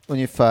i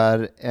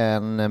ungefär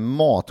en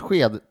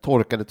matsked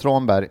torkade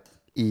tranbär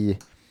i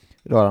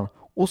röran.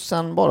 Och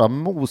sen bara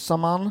mosar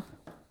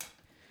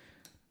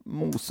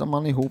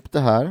man ihop det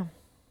här.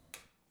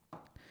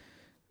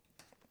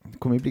 Det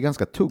kommer ju bli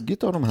ganska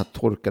tuggigt av de här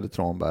torkade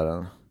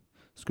tranbären.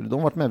 Skulle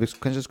de varit med, vi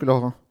kanske skulle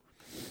ha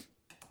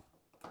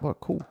bara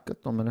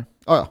kokat dem eller?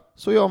 Ja,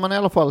 så gör man i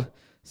alla fall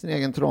sin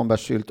egen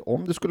tranbärssylt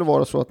om det skulle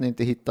vara så att ni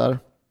inte hittar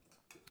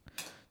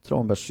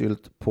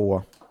tranbärssylt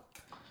på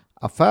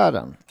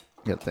affären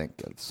helt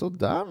enkelt. Så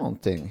där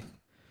någonting.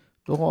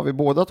 Då har vi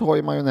båda att ha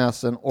i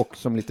majonnäsen och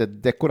som lite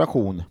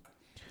dekoration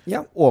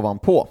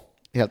ovanpå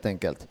helt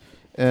enkelt.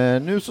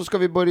 Nu så ska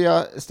vi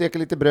börja steka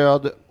lite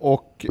bröd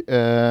och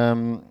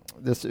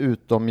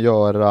dessutom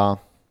göra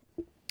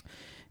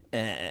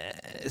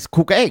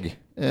koka ägg.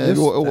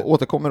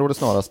 Återkommer då det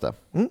snaraste.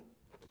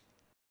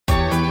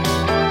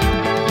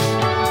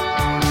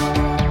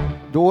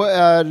 Då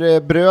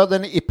är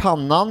bröden i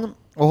pannan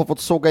och har fått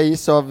såga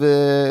is av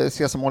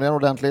sesamoljan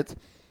ordentligt.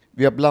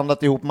 Vi har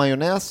blandat ihop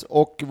majonnäs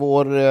och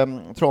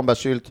vår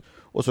tranbärssylt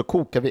och så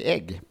kokar vi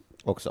ägg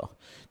också.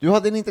 Du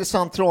hade en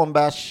intressant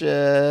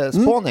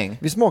tranbärsspaning.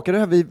 Vi smakade det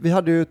här, vi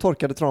hade ju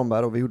torkade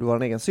tranbär och vi gjorde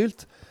vår egen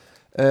sylt.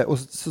 Och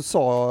så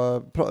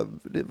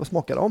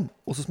smakade de.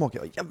 Och så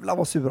smakade jag, jävlar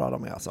vad sura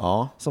de är alltså.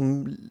 Ja.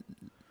 Som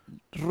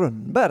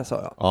rönnbär, sa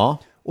jag. Ja.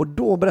 Och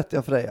då berättade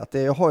jag för dig att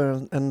jag har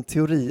ju en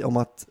teori om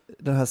att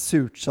den här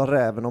surt sa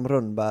räven om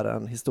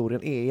rönnbären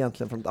historien är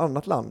egentligen från ett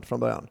annat land från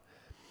början.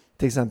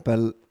 Till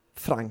exempel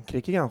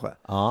Frankrike kanske.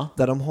 Ja.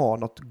 Där de har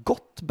något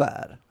gott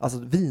bär, alltså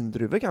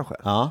vindruvor kanske.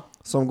 Ja.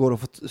 Som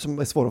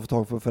är svåra att få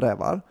tag på för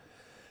rävar.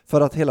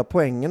 För att hela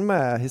poängen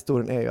med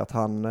historien är ju att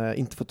han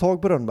inte får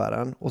tag på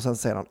rönnbären och sen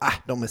säger han,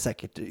 de är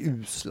säkert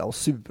usla och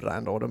sura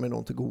ändå, de är nog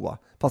inte goda.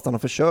 Fast han har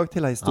försökt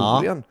hela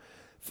historien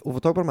att få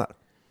tag på de här.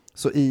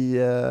 Så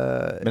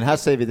men här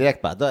säger vi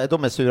direkt bara,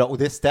 de är sura och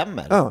det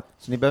stämmer. Ja.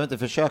 Så ni behöver inte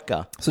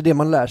försöka. Så det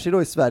man lär sig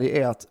då i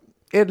Sverige är att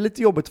är det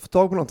lite jobbigt att få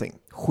tag på någonting,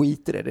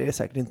 skit i det, det är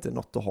säkert inte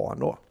något att ha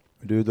ändå.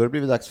 Du, då har det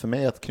blivit dags för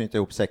mig att knyta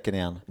ihop säcken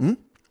igen.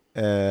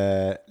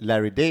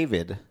 Larry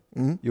David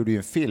gjorde ju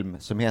en film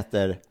som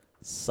heter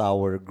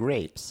Sour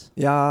Grapes.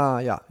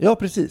 Ja,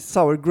 precis.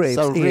 Sour Grapes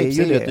är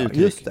ju det. Uttryck.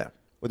 Just det.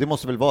 Och det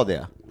måste väl vara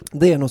det?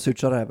 Det är nog surt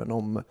sa räven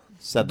om...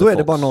 Said Då the är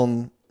det Fox. bara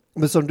någon...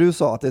 Men som du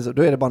sa, att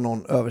då är det bara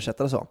någon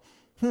översättare så.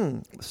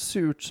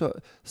 Surt,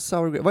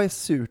 sour grapes. Vad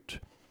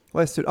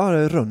är surt?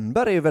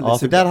 Rönnbär är ju väldigt surt. Ja,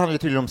 för surt. där handlar det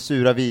tydligen om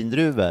sura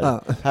vindruvor.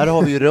 Ja. Här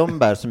har vi ju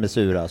rönnbär som är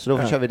sura, så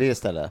då kör vi det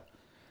istället.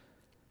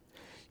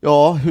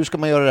 Ja, hur ska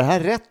man göra det här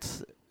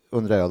rätt,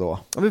 undrar jag då?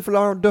 Ja, vi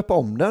får döpa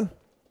om den.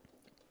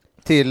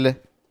 Till?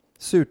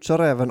 Surt sa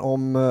räven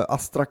om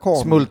astrakan.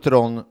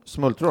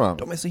 Smultron.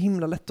 De är så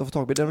himla lätta att få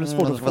tag på. Det är väl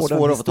svårt att få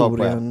den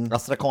historien.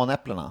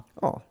 Astrakanäpplena.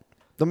 Ja,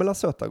 de är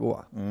söta och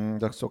goda.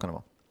 Så kan det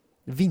vara.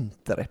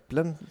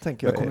 Vinteräpplen,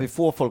 tänker jag. Men kommer vi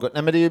få folk...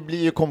 Nej, men det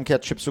blir ju kom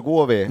ketchup så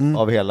går vi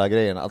av hela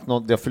grejen. Att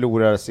någon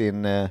förlorar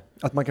sin...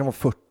 Att man kan vara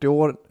 40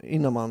 år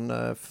innan man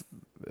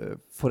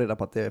får reda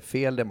på att det är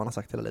fel det man har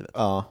sagt hela livet.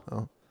 Ja.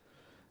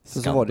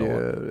 Så var det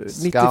ju...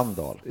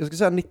 Skandal. Jag skulle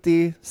säga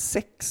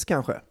 96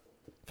 kanske.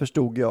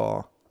 Förstod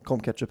jag kom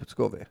ketchup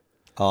så går vi.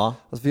 Ja.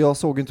 Alltså för jag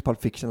såg ju inte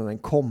Pulp Fiction när den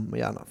kom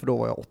gärna. För då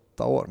var jag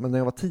 8 år. Men när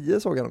jag var 10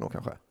 såg jag den nog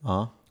kanske.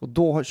 Ja. Och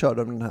då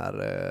körde de den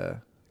här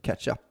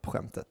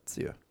ketchup-skämtet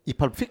ju. I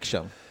Pulp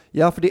Fiction?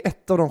 Ja, för det är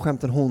ett av de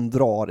skämten hon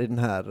drar i den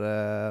här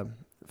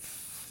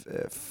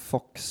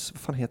Fox...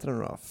 Vad fan heter den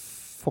då?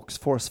 Fox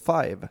Force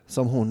 5.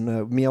 Som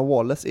hon, Mia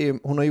Wallace,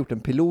 hon har gjort en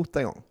pilot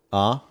en gång.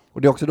 Ja.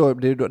 Och det är också då,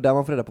 det är då där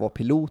man får reda på vad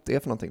pilot är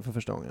för någonting för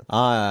första gången.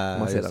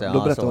 Man ser det.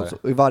 Då berättar hon så.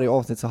 Och i varje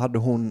avsnitt så hade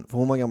hon, för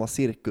hon var en gammal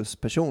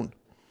cirkusperson.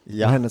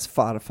 Ja. Och hennes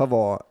farfar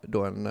var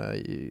då en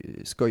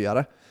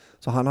skojare.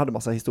 Så han hade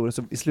massa historier.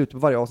 Så i slutet på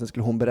varje avsnitt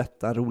skulle hon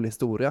berätta en rolig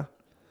historia.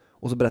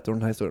 Och så berättar hon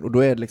den här historien. Och då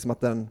är det liksom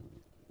att den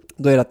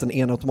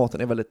ena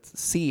automaten är väldigt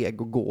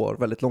seg och går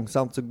väldigt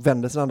långsamt. Så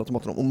vänder sig den andra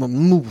automaten om och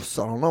man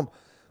mosar honom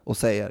och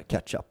säger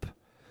ketchup.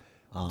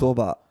 Då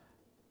bara,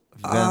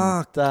 det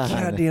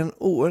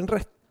är en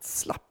rätt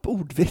slapp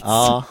ordvits.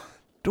 Ja.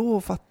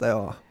 Då fattar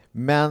jag.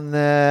 Men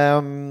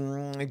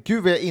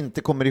gud vad jag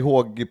inte kommer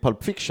ihåg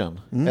Pulp Fiction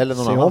eller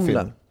någon annan film.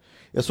 Den.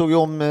 Jag såg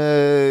jag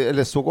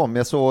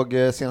såg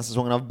senaste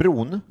säsongen av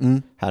Bron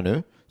här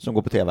nu som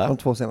går på TV. De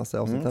 2 senaste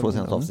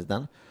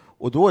avsnitten.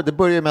 Och då det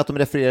börjar med att de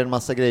refererar en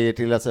massa grejer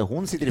till att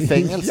hon sitter i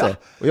fängelse. Ja.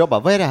 Och jag bara,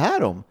 vad är det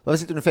här om? Varför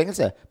sitter hon i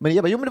fängelse? Men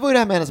jag bara, men det var ju det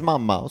här med hennes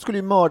mamma. Hon skulle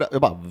ju mörda.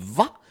 Jag bara,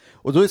 va?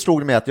 Och då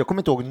slog det mig att jag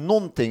kommer inte ihåg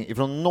någonting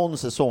ifrån någon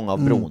säsong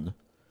av Bron.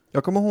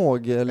 Jag kommer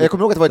ihåg att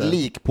det var ett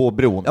lik på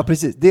bron. Ja,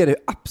 precis. Det är det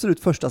absolut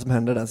första som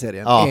händer i den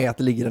serien. Ja. Är att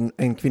det ligger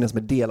en kvinna som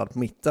är delad på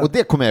mitten. Och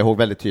det kommer jag ihåg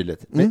väldigt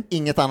tydligt. Men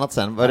inget annat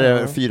sen. Var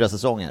det 4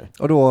 säsonger?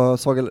 Och då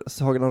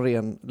Sagan om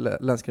ren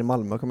länsgren i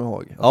Malmö kommer jag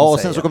ihåg. Ja, och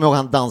sen så kommer jag ihåg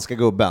han danska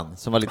gubben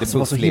som var lite bufflig. Som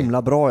var så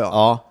himla bra,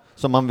 ja.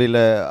 Som man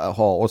ville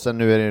ha. Och sen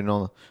nu är det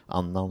någon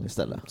annan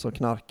istället. Som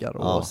knarkar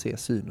och ser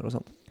syner och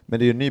sånt. Men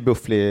det är ju en ny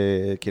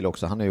bufflig kille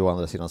också. Han är ju å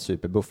andra sidan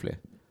superbufflig.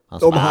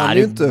 Han är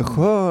ju inte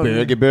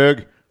skön.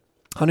 Bög.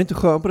 Han är inte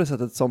skön på det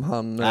sättet som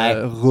han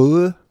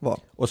Rö var.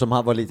 Och som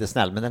han var lite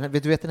snäll. Men du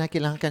vet, den här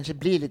killen, han kanske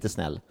blir lite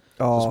snäll.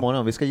 Så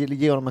småningom, vi ska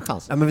ge honom en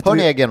chans. Ja, hör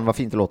ni egen, vad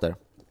fint det låter.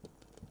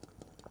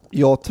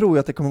 Jag tror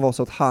att det kommer vara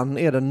så att han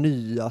är den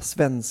nya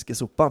svenska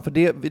sopan. För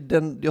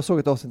jag såg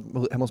ett avsnitt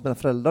hemma hos mina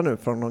föräldrar nu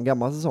från någon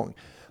gammal säsong.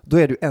 Då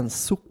är det ju en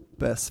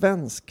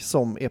svensk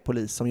som är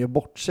polis som gör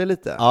bort sig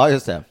lite. Ja,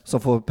 just det.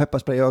 Som får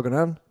pepparspray i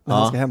ögonen när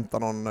han ska hämta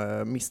någon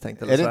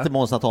misstänkt. Eller är det inte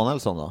Måns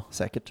Nathanaelsson då?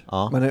 Säkert.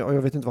 Ja. Men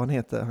jag vet inte vad han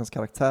heter, hans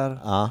karaktär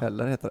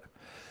heller heter det.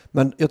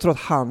 Men jag tror att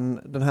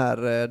den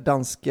här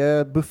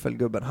danske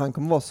buffelgubben, han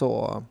kommer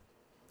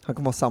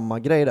vara samma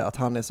grej där. Att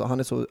han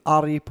är så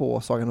arg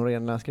på Sagan om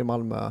ren länsgren i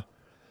Malmö.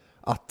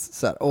 Att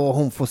så här,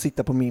 hon får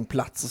sitta på min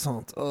plats och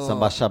sånt. Så han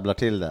bara tjabblar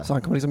till det. Så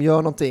han kommer liksom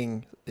göra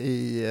någonting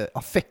i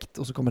affekt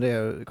och så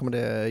kommer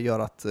det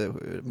göra att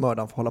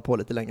mördaren får hålla på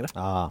lite längre.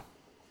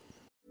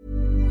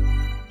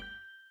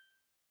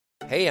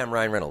 Hey, I'm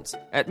Ryan Reynolds.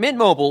 At Mint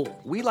Mobile,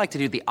 we like to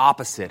do the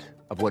opposite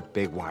of what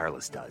Big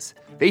Wireless does.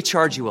 They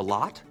charge you a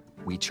lot,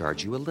 we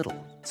charge you a little.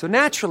 So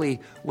naturally,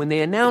 when they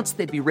announced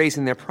they'd be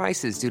raising their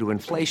prices due to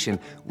inflation,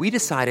 we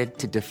decided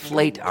to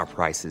deflate our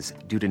prices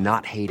due to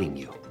not hating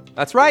you.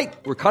 That's right.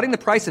 We're cutting the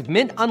price of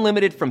Mint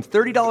Unlimited from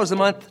 $30 a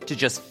month to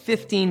just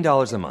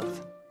 $15 a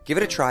month. Give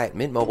it a try at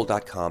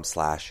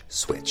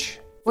mintmobile.com/switch.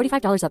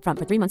 $45 up front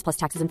for 3 months plus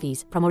taxes and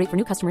fees. Promo rate for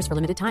new customers for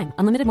limited time.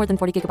 Unlimited more than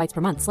 40 gigabytes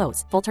per month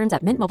slows. Full terms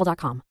at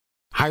mintmobile.com.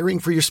 Hiring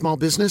for your small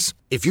business?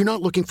 If you're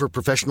not looking for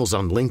professionals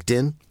on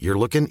LinkedIn, you're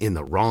looking in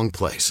the wrong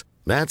place.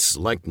 That's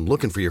like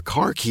looking for your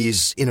car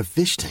keys in a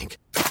fish tank.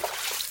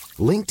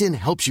 LinkedIn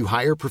helps you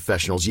hire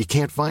professionals you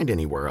can't find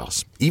anywhere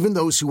else, even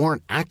those who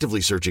aren't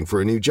actively searching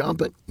for a new job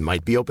but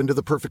might be open to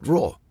the perfect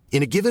role.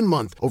 In a given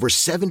month, over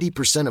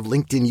 70% of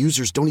LinkedIn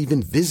users don't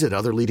even visit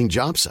other leading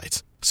job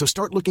sites. So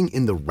start looking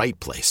in the right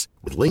place.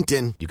 With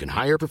LinkedIn, you can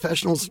hire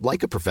professionals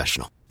like a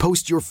professional.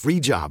 Post your free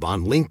job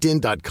on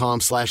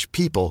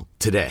linkedin.com/people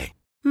today.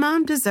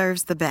 Mom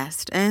deserves the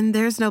best, and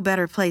there's no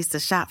better place to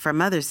shop for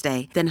Mother's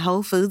Day than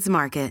Whole Foods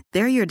Market.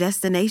 They're your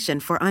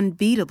destination for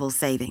unbeatable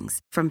savings,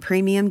 from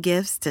premium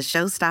gifts to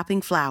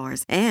show-stopping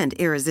flowers and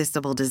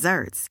irresistible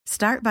desserts.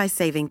 Start by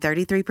saving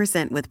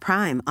 33% with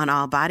Prime on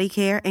all body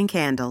care and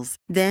candles.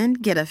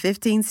 Then get a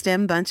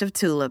 15-stem bunch of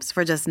tulips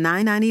for just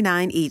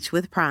 $9.99 each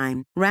with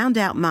Prime. Round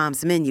out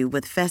Mom's menu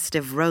with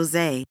festive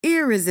rosé,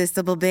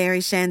 irresistible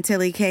berry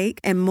chantilly cake,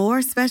 and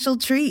more special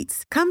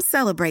treats. Come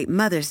celebrate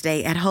Mother's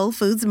Day at Whole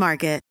Foods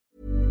Market.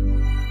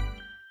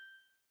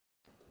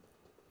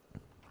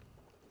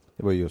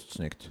 Det var just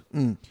snyggt.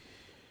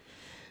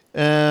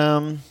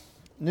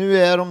 Nu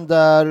är de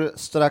där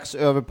strax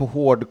över på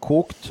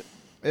hårdkokt.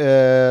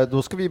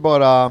 Då ska vi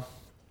bara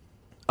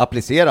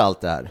applicera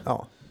allt det här.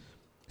 Ja.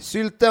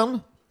 Sylten,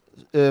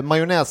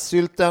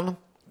 majonnässylten,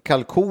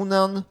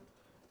 kalkonen,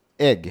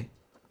 ägg.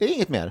 Det är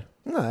inget mer.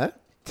 Nej.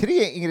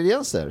 3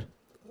 ingredienser.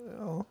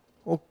 Ja.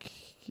 Och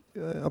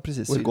ja,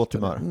 precis. Och gott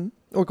humör.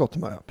 Och gott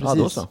humör, ja. Precis.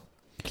 Ja, då så.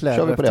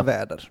 Kläder vi på efter det.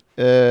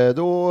 väder.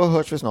 Då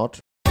hörs vi snart.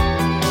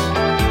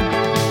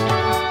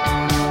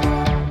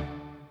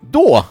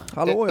 Då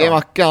är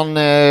mackan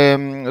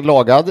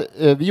lagad.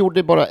 Vi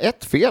gjorde bara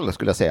ett fel,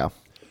 skulle jag säga.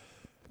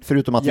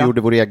 Förutom att vi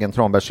gjorde vår egen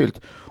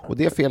tranbärssylt. Och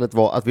det felet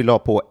var att vi la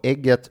på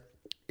ägget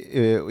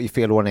i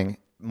fel ordning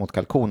mot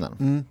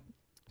kalkonen.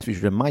 Så vi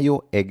gjorde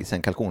majo, ägg,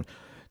 sen kalkon.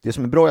 Det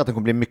som är bra är att den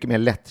kommer bli mycket mer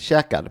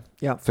lättkäkad.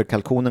 Ja. För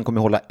kalkonen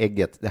kommer hålla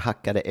det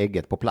hackade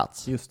ägget på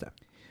plats. Just det.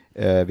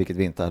 Vilket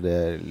vi inte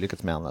hade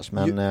lyckats med annars.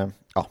 Men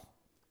ja.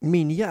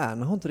 Min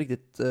hjärna har inte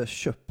riktigt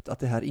köpt att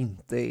det här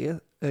inte är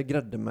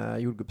grädde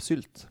med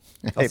jordgubbssylt.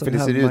 Alltså för den det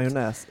här ser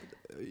majonnäs.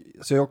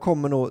 Så jag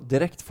kommer nog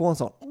direkt få en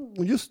sån.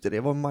 Just det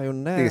var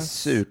majonnäs. Det är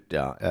surt,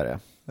 ja, är det.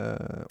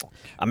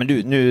 Ja, men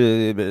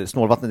nu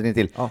snålvattnet är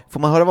till. Ja. Får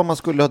man höra vad man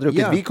skulle ha druckit?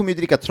 Yeah. Vi kommer ju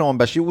dricka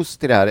tranbärsjuice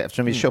till det här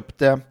eftersom vi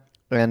köpte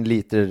 1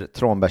 liter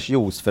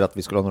tranbärsjuice för att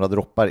vi skulle ha några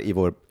droppar i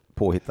vår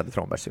påhittade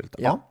tranbärssylt.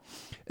 Ja.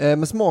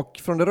 Med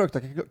smak från det rökta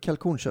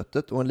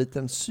kalkonköttet och en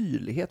liten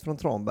syrlighet från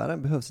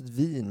tranbären behövs ett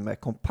vin med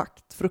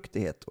kompakt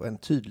fruktighet och en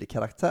tydlig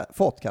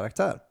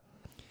fatkaraktär.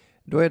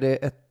 Då är det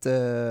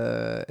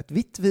ett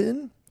vitt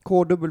vin,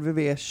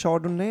 KWV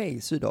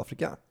Chardonnay,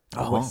 Sydafrika,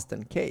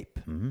 Western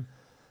Cape.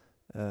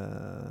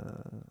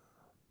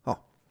 Ja.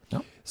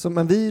 Så,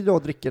 men vi då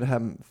dricker det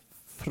här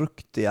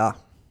fruktiga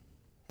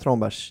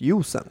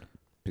tranbärsjuicen.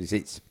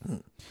 Precis.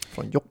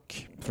 Från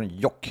Jock. Från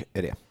Jock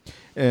är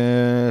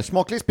det.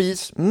 Smaklig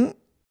spis.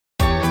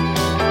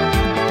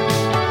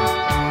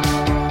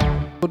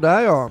 Så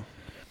där ja.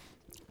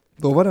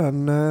 Då var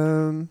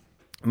den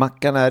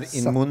mackan är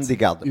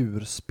inmundigad.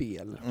 Ur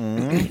spel.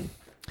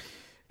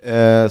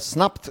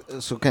 Snabbt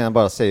så kan jag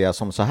bara säga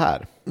som så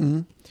här.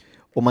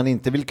 Om man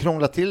inte vill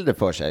krångla till det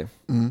för sig.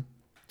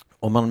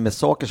 Om man med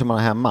saker som man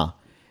har hemma.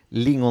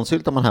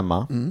 Lingonsylt har man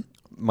hemma.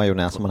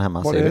 Majonnäs har man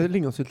hemma. Var det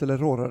lingonsylt eller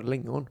rårörda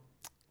lingon?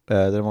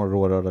 Det var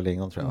rårörda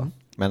lingon tror jag.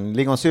 Men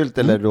lingonsylt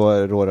eller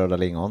rårörda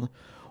lingon.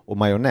 Och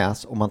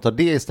majonnäs. Om man tar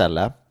det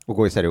istället och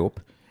går isär ihop.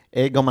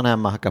 Ägg har man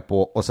hemma, hackar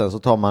på. Och sen så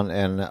tar man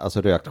en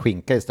rökt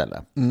skinka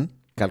istället.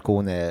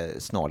 Kalkon är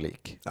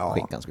snarlik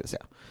skinkan skulle jag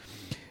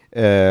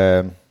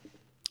säga.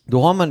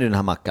 Då har man ju den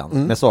här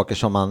mackan med saker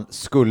som man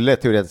skulle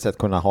teoretiskt sett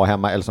kunna ha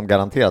hemma eller som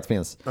garanterat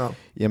finns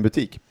i en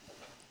butik.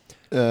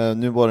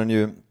 Nu var den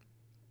ju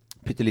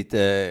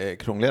pyttelite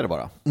krångligare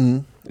bara.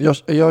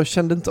 Jag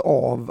kände inte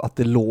av att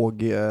det låg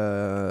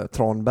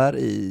tranbär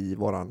i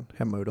våran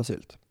hemmagjorda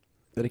sylt.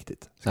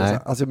 Riktigt.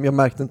 Alltså jag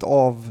märkte inte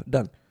av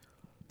den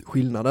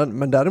skillnaden.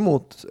 Men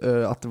däremot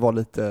att det var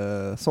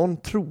lite sån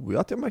tror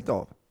jag att jag märkte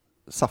av.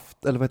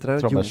 Saft, eller vad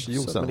heter det?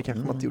 Juice, men det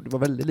kanske man inte gjorde. Det var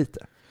väldigt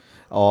lite.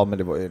 Ja, men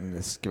det var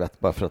en skvätt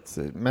bara för att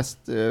mest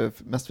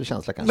för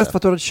känsla kanske. Mest för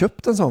att du hade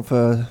köpt en sån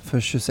för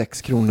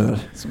 26 kronor.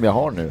 Som jag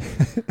har nu.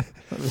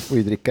 Vi får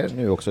ju dricka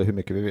nu också hur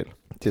mycket vi vill.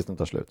 Tills den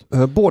tar slut.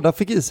 Båda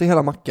fick i sig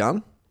hela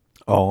mackan.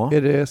 Ja.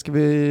 Ska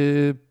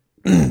vi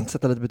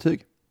sätta lite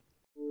betyg?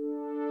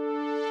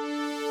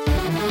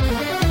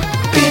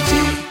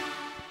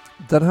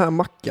 Den här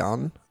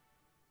mackan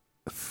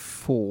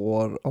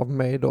får av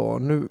mig då,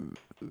 nu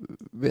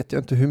vet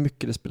jag inte hur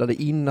mycket det spelade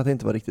in att det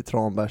inte var riktigt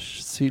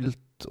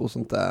tranbärssylt och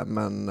sånt där,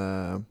 men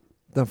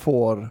den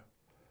får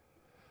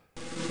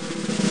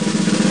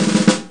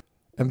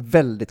en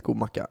väldigt god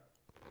macka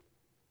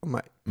av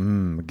mig.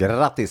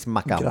 Grattis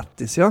mackan.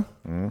 Grattis, ja.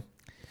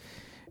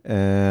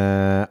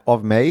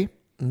 Av mig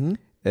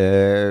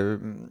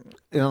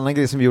En annan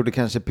grej som vi gjorde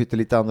kanske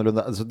pyttelite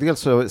annorlunda, alltså dels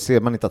så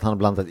ser man inte att han har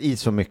blandat i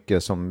så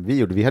mycket som vi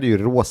gjorde. Vi hade ju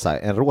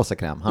en rosa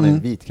kräm, han är en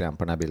vit kräm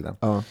på den här bilden.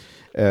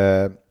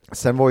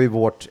 Sen var ju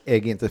vårt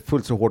ägg inte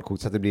fullt så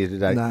hårdkokt så att det blir det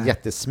där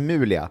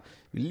jättesmuliga.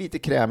 Lite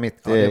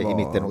krämigt i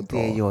mitten, och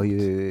det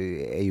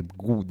är ju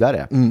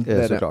godare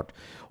såklart.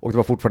 Och det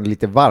var fortfarande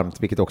lite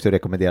varmt, vilket också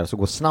rekommenderas, så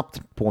gå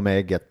snabbt på med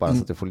ägget bara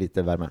så att du får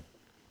lite värme.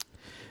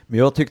 Men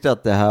jag tyckte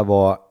att det här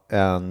var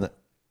en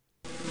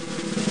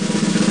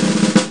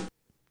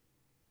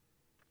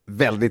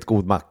väldigt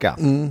god macka.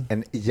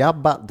 En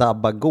jabba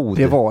dabba god.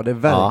 Det var det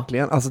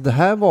verkligen. Alltså det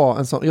här var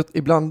en sån,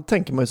 ibland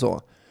tänker man ju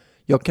så,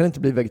 jag kan inte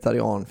bli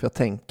vegetarian för jag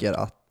tänker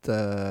att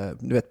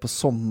du vet på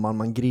sommaren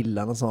man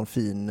grillar en sån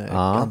fin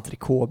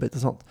entrecôtebit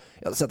och sånt.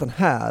 Jag har sett den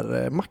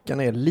här mackan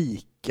är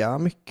lika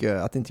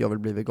mycket att inte jag vill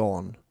bli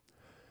vegan.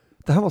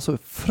 Det här var så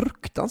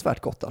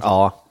fruktansvärt gott alltså.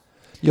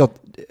 Ja.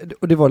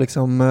 Och det var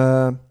liksom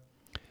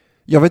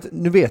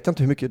nu vet jag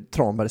inte hur mycket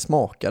tranbär det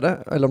smakade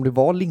eller om det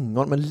var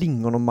lingon, men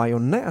lingon och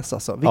majonnäs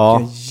alltså.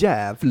 Vilken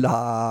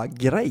jävla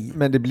grej.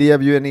 Men det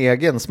blev ju en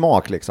egen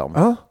smak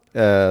liksom.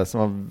 Som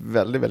var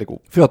väldigt, väldigt god.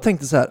 För jag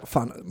tänkte så här,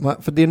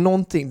 för det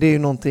är ju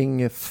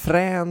någonting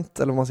fränt,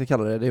 eller vad man ska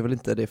kalla det. Det är väl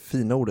inte det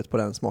fina ordet på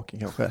den smaken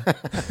kanske.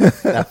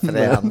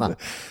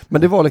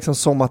 Men det var liksom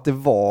som att det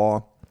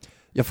var,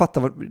 jag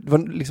fattar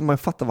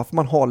varför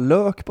man har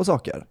lök på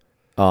saker.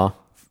 Ja.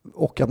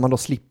 Och att man då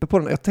slipper på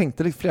den. Jag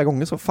tänkte lite flera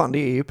gånger så, det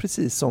är ju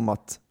precis som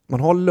att man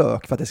har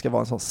lök för att det ska vara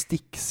en sån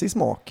sticksig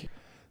smak.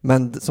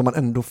 Men som man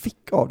ändå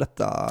fick av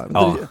detta.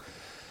 Ja.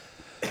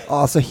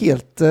 Alltså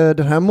helt,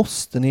 den här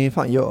måste ni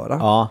fan göra.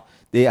 Ja,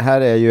 det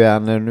här är ju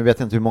nu vet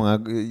jag inte hur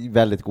många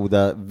väldigt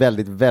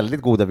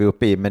goda vi är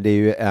uppe i, men det är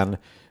ju en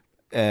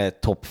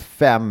topp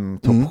 5,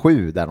 topp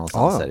 7 där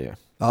någonstans är det ju.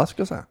 Ja,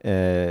 skulle jag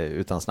säga.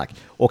 Utan snack.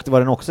 Och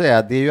vad den också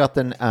är, det är ju att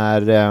den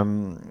är,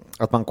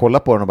 att man kollar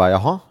på den och bara,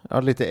 jaha,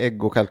 lite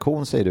ägg och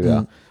kalkon säger du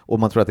ja. Och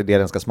man tror att det är det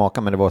den ska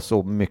smaka, men det var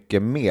så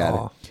mycket mer.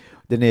 Ja.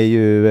 Den är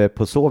ju,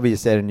 på så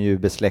vis är den ju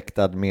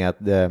besläktad med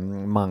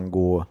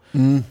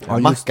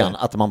mango-mackan.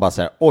 Att man bara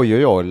säger oj,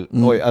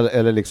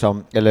 eller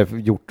liksom, eller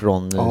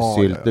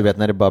hjortronsylt, du vet,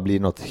 när det bara blir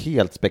något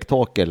helt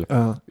spektakel.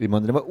 Det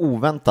var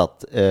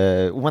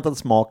oväntad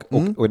smak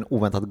och en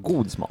oväntat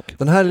god smak.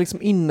 Den här är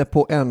liksom inne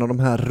på en av de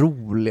här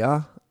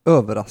roliga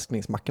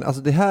överraskningsmackorna.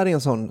 Alltså det här är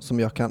en sån som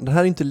jag kan, det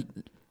här är inte,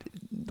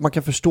 man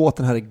kan förstå att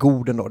den här är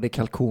god ändå. Det är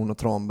kalkon och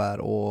tranbär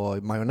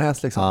och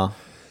majonnäs liksom.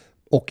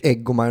 Och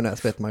ägg och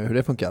majonnäs vet man ju hur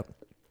det funkar.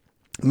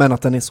 Men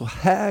att den är så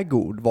här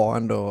god var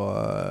ändå,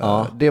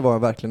 det var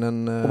verkligen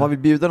en... Om man vill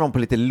bjuda någon på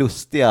lite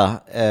lustiga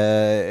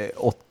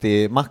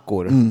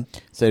 80-mackor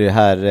så är det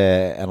här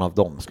en av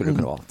dem skulle det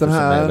kunna vara. Den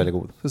här som är väldigt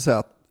god. Så att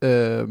säga,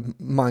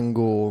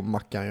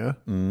 mango-mackan ju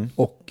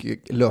och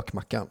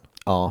lökmackan.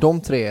 Ja.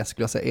 De tre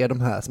skulle jag säga är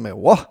de här som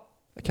är,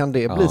 kan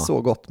det bli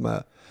så gott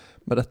med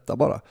detta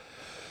bara.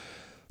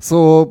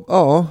 Så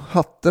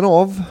hatten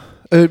av.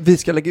 Vi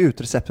ska lägga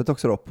ut receptet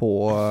också då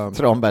på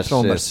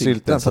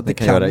tranbärssylten så att ni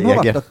kan göra egen.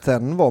 Det kan att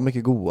den var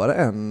mycket godare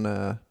än,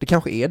 det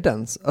kanske är den,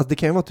 alltså det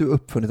kan ju vara att du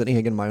uppfunnit en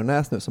egen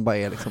majonnäs nu som bara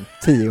är liksom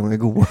 10 gånger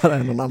godare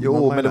än någon annan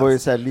majonnäs. Men det var ju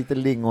så här lite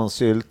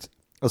lingonsylt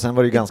och sen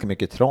var det ju ganska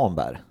mycket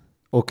tranbär.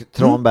 Och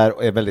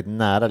tranbär är väldigt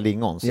nära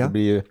lingon så det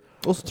blir ju...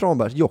 Och så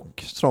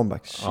tranbärsjuice,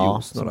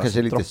 som kanske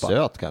är lite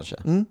söt kanske.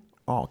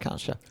 Ja,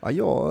 kanske.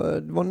 Ja,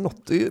 det var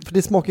något, för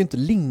det smakar ju inte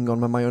lingon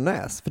med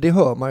majonnäs, för det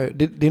hör man ju,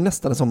 det är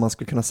nästan som man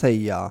skulle kunna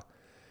säga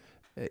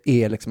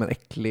är liksom en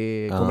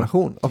äcklig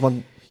kombination.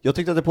 Jag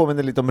tyckte att det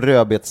påminner lite om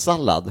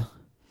rödbetssallad.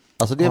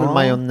 Alltså det är väl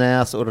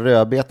majonnäs och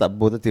rödbeta,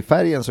 både till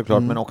färgen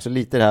såklart, men också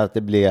lite det här att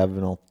det blev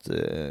något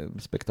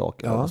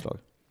spektakel av något slag.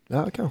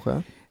 Ja,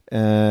 kanske.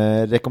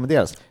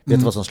 Rekommenderas. Vet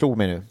du vad som slog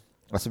mig nu?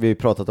 Alltså vi har ju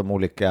pratat om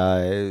olika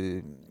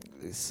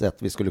sätt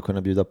vi skulle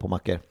kunna bjuda på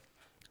mackor.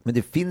 Men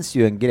det finns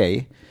ju en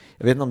grej,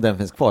 jag vet inte om den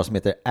finns kvar, som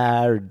heter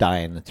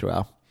Airdine tror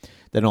jag.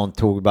 Där någon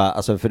tog bara,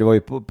 alltså för det var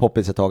ju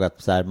poppis ett tag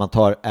att så här, man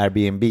tar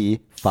Airbnb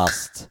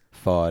fast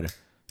för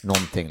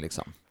någonting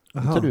liksom.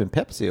 Då tar du en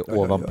Pepsi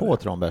ovanpå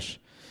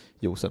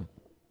tranbärsjuicen.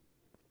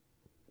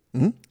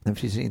 Den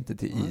fryser inte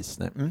till is.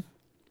 Nej.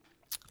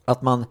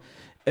 Att man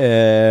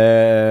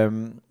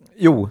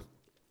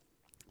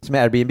som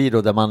är Airbnb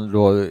då, där man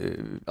då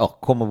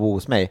kom och bo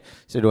hos mig,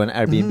 så är det då en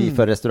Airbnb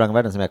för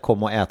restaurangvärlden som är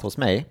kom och ät hos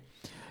mig.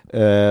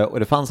 Och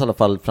det fanns i alla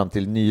fall fram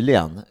till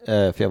nyligen,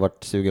 för jag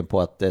varit sugen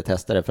på att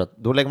testa det, för att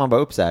då lägger man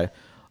bara upp så här,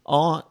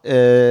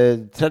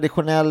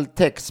 traditionell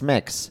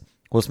Tex-Mex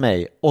hos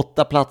mig,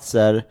 8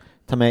 platser,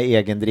 ta med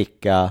egen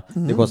dricka,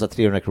 det kostar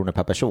 300 kronor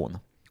per person.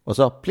 Och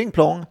så pling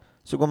plong,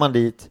 så går man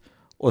dit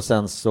och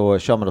sen så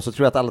kör man då, så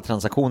tror jag att alla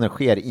transaktioner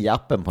sker i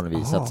appen på något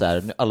vis, att så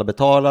här, alla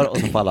betalar och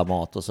så får alla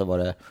mat och så var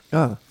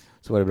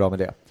det bra med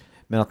det.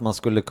 Men att man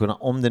skulle kunna,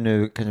 om det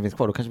nu kanske finns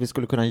kvar, då kanske vi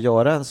skulle kunna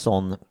göra en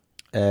sån,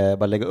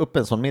 bara lägga upp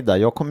en sån middag.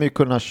 Jag kommer ju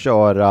kunna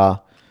köra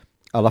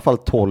i alla fall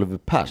 12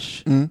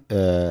 pers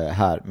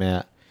här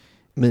med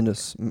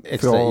minus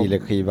extra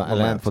ilägskiva,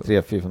 eller 1, 2,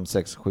 3, 4, 5,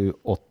 6, 7,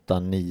 8,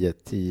 9,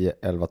 10,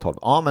 11, 12.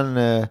 Ja,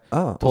 men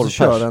 12 och så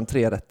kör en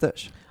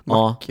 3-rätters.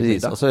 Ja,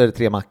 precis. Och så är det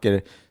 3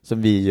 mackor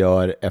som vi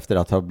gör efter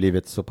att ha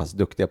blivit så pass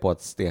duktiga på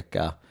att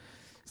steka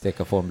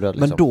formbröd.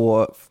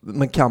 Liksom.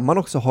 Men kan man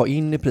också ha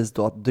in i priset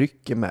då att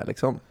drycken med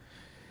liksom?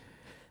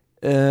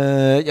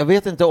 Jag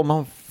vet inte om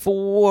man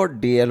får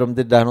det eller om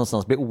det där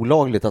någonstans blir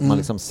olagligt att man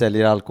liksom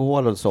säljer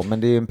alkohol eller så,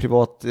 men det är en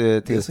privat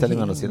tillställning.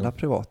 Det är så himla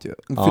privat ju.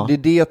 Ja. För det är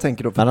det jag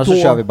tänker då. För annars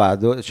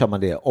då kör man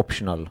det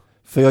optional.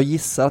 För jag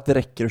gissar att det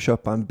räcker att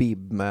köpa en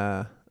bib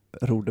med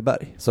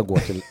Rodeberg. Som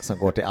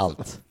går till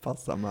allt.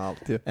 Passar med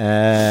allt ju.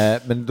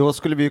 Men då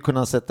skulle vi ju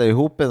kunna sätta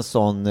ihop en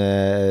sån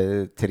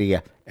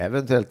 3,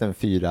 eventuellt en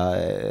 4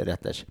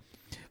 rätters.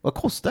 Vad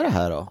kostar det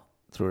här då,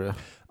 tror du?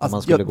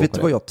 Alltså, vet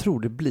du vad jag tror?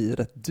 Det blir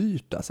rätt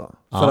dyrt alltså.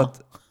 För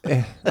att,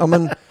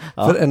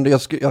 för ändå,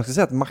 jag skulle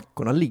säga att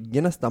mackorna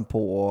ligger nästan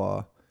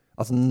på,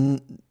 alltså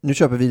nu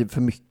köper vi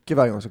för mycket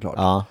varje gång såklart.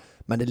 Ja.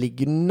 Men det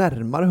ligger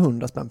närmare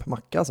 100 spänn per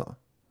macka alltså.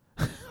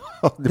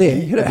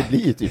 Det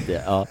blir ju typ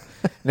det. Ja.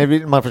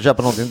 När man får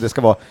köpa någonting,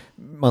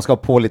 man ska ha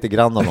på lite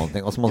grann av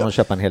någonting och så måste man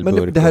köpa en hel burk.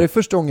 Men det här är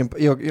första gången,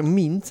 jag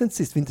minns inte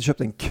sist vi inte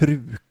köpte en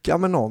kruka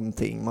med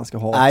någonting. Man ska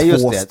ha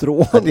 2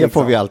 strån. Ja, det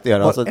får vi alltid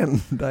göra. Alltså,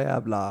 enda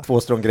jävla 2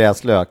 strån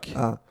gräslök.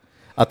 Ja.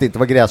 Att det inte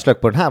var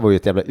gräslök på den här var ju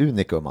ett jävla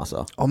unikum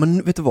alltså. Ja,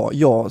 men vet du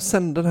vad?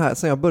 Sen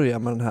jag började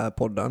med den här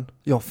podden,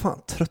 jag har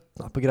fan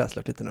tröttnat på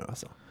gräslök lite nu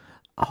alltså.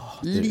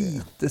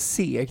 Lite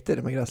segt är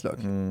det med gräslök.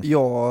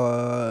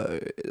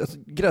 Alltså,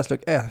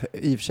 gräslök är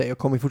i och för sig, jag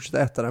kommer fortsätta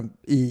äta den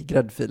i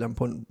gräddfilen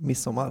på en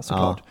midsommar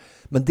såklart.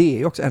 Men det är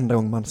ju också enda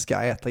gång man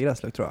ska äta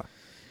gräslök, tror jag.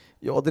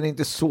 Ja, den är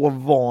inte så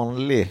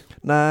vanlig.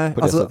 Nej, på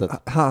det alltså sättet.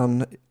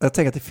 Jag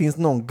tänker att det finns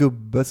någon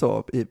gubbe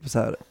så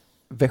här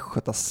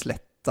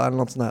Västgötaslätta eller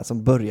något sånt här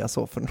som börjar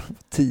så för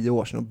 10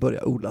 år sedan och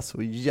börjar odla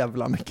så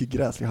jävla mycket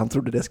gräslök. Han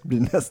trodde det skulle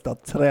bli nästa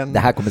trend. Det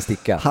här kommer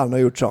sticka. Han har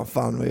gjort så,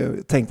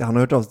 jag tänkte han har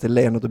hört av sig till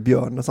Leonard och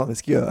Björn och sa vi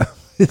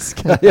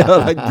ska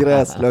göra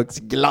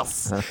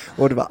gräslöksglass.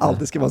 Och det var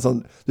alltid ska vara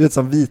sån, du vet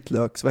som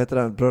vitlöks, vad heter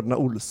den, Bröderna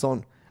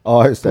Olsson.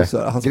 Ja, just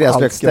det.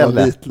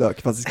 Gräslöksställe.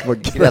 Vitlök, fast det ska vara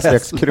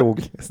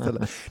gräslökskrog.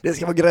 Det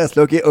ska vara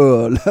gräslök i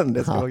ölen.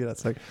 Det ska vara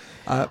gräslök.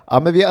 Ja,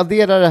 men vi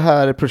adderar det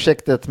här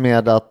projektet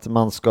med att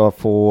man ska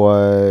få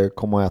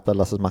komma och äta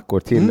Lasses mackor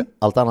till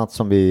allt annat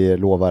som vi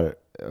lovar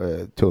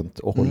tunt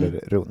och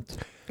håller runt.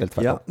 Helt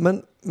ja,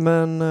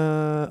 men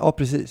ja,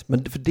 precis.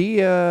 Men för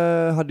det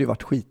hade ju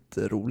varit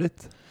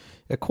skitroligt.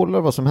 Jag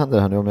kollar vad som händer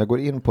här nu om jag går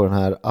in på den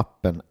här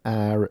appen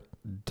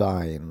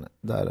AirDine.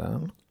 Där är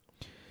den.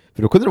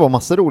 För då kunde det vara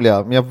massa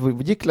roliga, men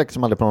jag gick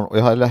liksom aldrig på någon och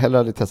jag har heller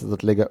aldrig testat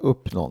att lägga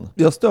upp någon.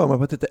 Jag stör mig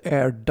på att det heter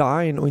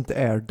AirDine och inte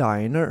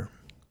AirDiner.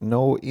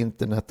 No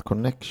internet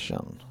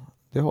connection.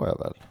 Det har jag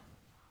väl.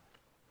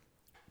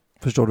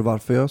 Förstår du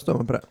varför jag stör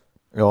mig på det?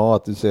 Ja,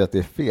 att du säger att det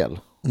är fel.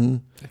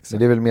 Men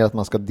det är väl mer att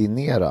man ska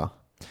dinera.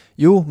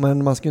 Jo,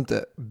 men man ska ju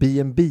inte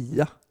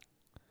B&B.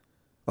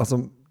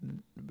 Alltså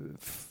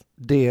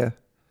det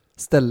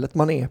stället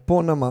man är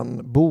på när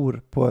man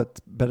bor på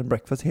ett bed and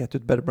breakfast heter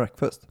ju ett bed and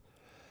breakfast.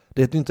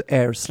 Det heter ju inte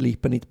air,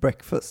 sleep and eat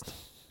breakfast.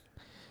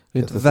 Det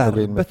är inte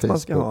verbet man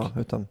ska ha.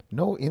 Utan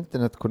no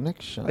internet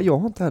connection. Jag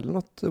har inte heller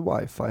något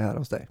wifi här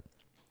hos dig.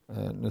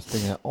 Nu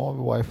stänger jag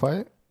av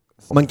wifi.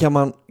 Men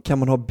kan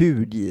man ha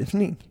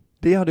budgivning?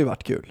 Det hade ju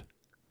varit kul.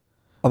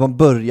 Att man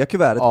börjar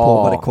kuvertet på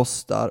vad det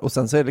kostar. Och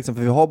sen så är det liksom,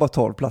 för vi har bara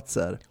 12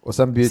 platser. Och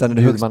sen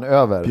bjuder man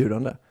över.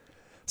 Bjudande.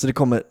 Så det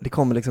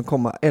kommer liksom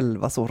komma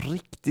 11 så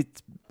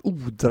riktigt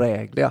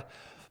odrägliga.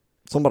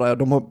 Som bara,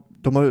 de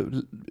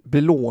har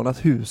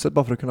belånat huset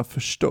bara för att kunna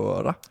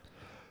förstöra.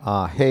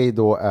 Hej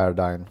då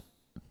AirDine.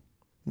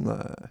 Nej.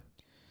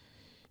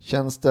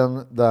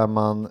 Tjänsten där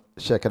man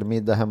käkade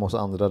middag hemma hos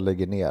andra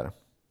lägger ner.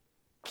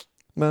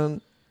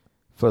 Men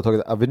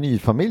företaget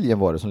Avenyfamiljen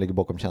var det som ligger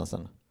bakom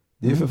tjänsten.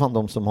 Det är ju för fan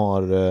de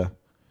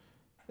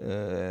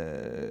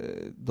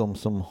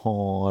som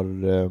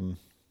har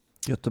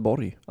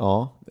Göteborg.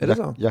 Ja, är det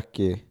så?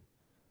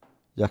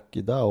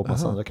 Jackie Dow och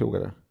massa andra krogar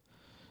där.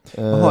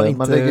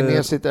 Man lägger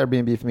ner sitt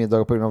Airbnb för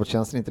middagar på grund av att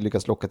tjänsten inte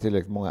lyckas locka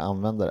tillräckligt många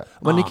användare.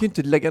 Men ni kan ju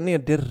inte lägga ner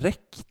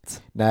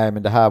direkt. Nej,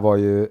 men det här var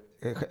ju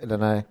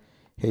den här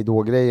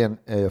hejdå-grejen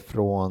är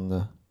från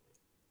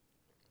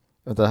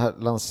den här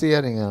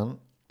lanseringen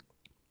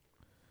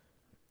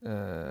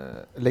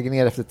lägger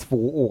ner efter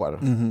 2 år.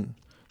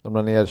 De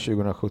la ner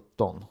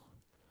 2017.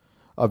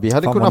 Ja, vi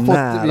hade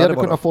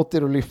kunnat fått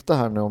er att lyfta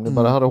här nu. Om ni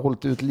bara hade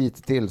hållit ut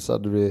lite till så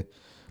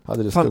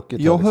hade det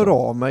stuckit. Jag hör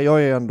av mig,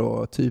 jag är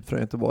ändå typ från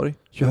Göteborg.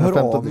 Jag hör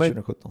av mig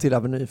till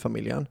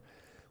Avenyfamiljen.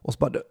 Och så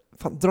bara,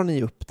 fan, drar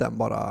ni upp den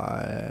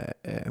bara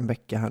en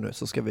vecka här nu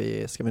så ska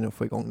vi nog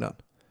få igång den.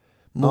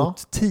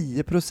 Mot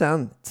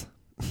 10%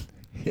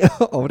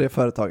 av det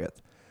företaget.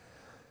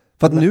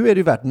 För att nu är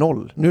det värt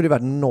 0. Nu är det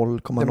värt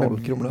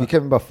 0,0 kronor. Vi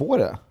kan väl bara få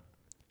det.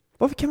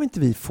 Varför kan vi inte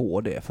vi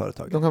få det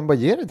företaget? De kan bara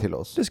ge det till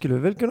oss. Det skulle vi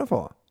väl kunna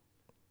få.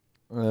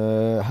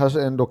 Här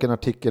är dock en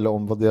artikel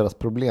om vad deras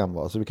problem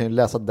var. Så vi kan ju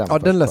läsa den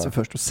först. Den läser vi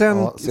först. Och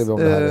sen ser vi om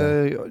det här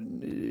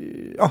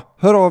är...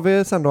 hör av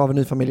er sen då av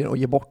Avenyfamiljen och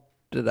ge bort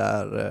det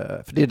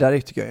där. För det där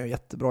tycker jag är en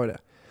jättebra idé.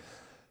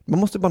 Man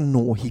måste bara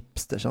nå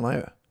hipstersarna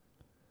ju.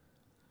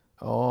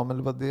 Ja, men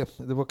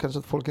det var kanske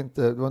att folk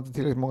inte, det var inte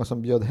tillräckligt många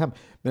som bjöd hem.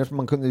 Men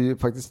man kunde ju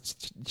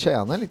faktiskt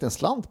tjäna en liten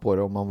slant på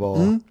det om man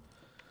var...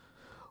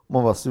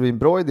 Så det är en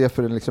bra idé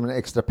för en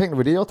extra peng. Det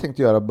var det jag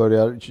tänkte göra,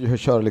 börja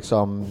köra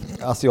liksom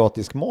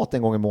asiatisk mat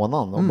en gång i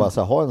månaden och bara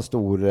så här, ha en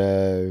stor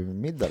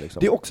middag. Liksom.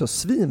 Det är också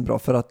svinbra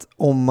för att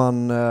om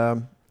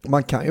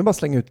man kan ju bara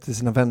slänga ut till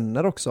sina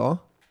vänner också.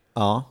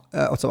 Ja.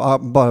 Alltså,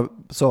 bara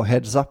så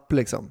heads up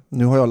liksom.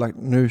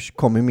 Nu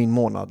kommer min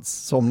månad.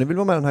 Så om ni vill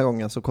vara med den här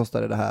gången så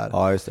kostar det här.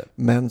 Ja, just det.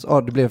 Men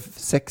det blev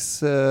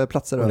 6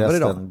 platser och över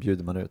idag. Resten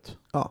bjuder man ut.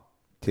 Ja.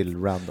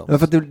 Till random. Men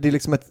för att det är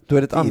liksom då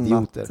är det ett annat...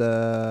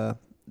 Idioter.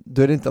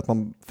 Då är det inte att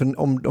man... För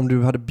om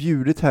du hade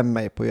bjudit hem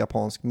mig på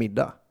japansk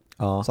middag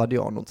så hade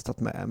jag nog inte tagit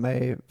med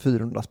mig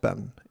 400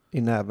 spänn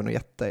i näven och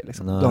gett dig.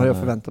 Liksom. Då hade jag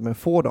förväntat mig att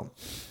få dem.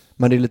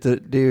 Men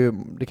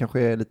det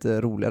kanske är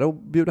lite roligare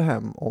att bjuda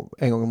hem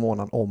en gång i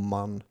månaden om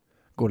man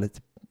går lite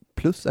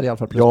plus, eller i alla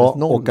fall plus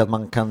noll. Och att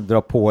man kan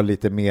dra på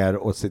lite mer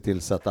och se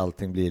till så att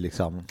allting blir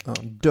liksom...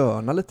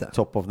 döna lite.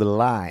 Top of the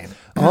line.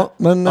 Ja,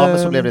 men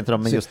så blev det inte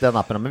med just den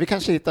appen. Men vi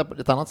kanske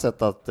hittar ett annat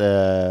sätt att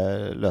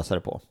lösa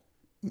det på.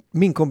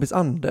 Min kompis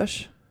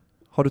Anders,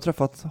 har du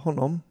träffat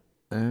honom?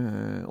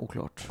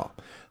 Oklart. Ja.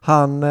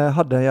 Han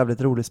hade en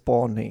jävligt rolig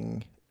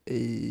spaning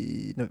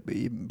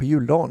på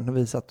juldagen när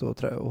vi satt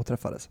och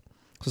träffades.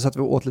 Så satt vi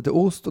och åt lite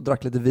ost och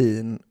drack lite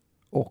vin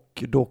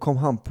och då kom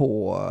han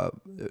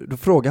då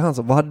frågade han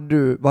så, vad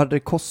hade det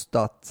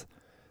kostat,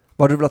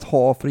 vad hade du velat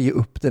ha för att ge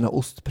upp dina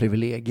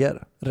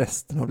ostprivilegier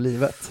resten av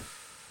livet?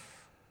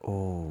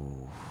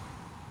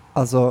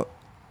 Alltså,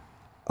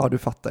 ja, du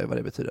fattar ju vad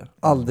det betyder.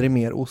 Aldrig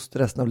mer ost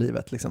resten av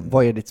livet liksom.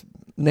 Vad är ditt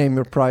name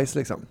your price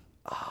liksom?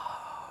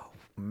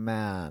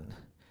 Man.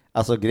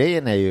 Alltså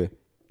grejen är ju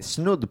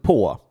snudd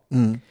på.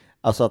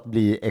 Alltså att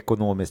bli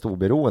ekonomiskt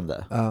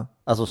oberoende.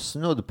 Alltså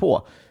snudd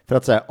på. För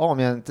att säga, om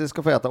jag inte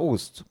ska få äta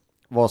ost,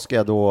 vad ska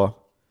jag då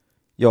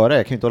göra?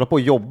 Jag kan ju inte hålla på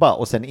och jobba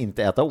och sen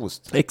inte äta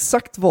ost.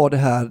 Exakt vad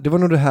det var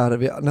nog det här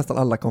vi nästan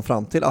alla kom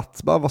fram till.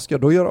 Att vad ska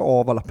jag då göra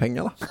av alla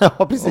pengarna?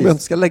 Ja, precis. Om jag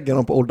inte ska lägga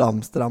dem på Old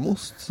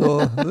Amsterdam-ost så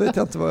vet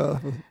jag inte vad jag...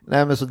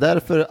 Nej, men så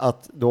därför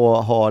att då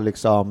ha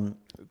liksom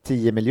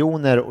 10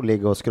 miljoner och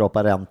ligga och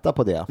skrapa ränta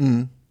på det.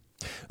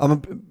 Ja,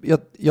 men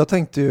jag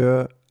tänkte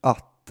ju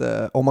att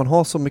om man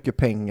har så mycket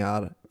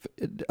pengar,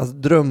 alltså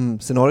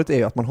drömscenariot är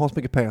ju att man har så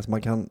mycket pengar så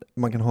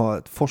man kan ha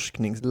ett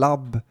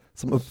forskningslabb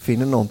som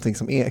uppfinner någonting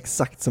som är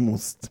exakt som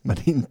ost men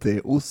inte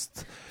är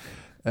ost.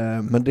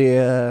 Men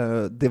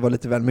det var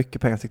lite väl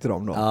mycket pengar tyckte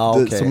de då.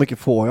 Okay. Så mycket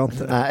får jag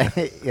inte.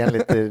 Nej,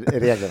 enligt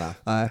reglerna.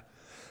 Nej,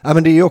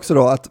 men det är ju också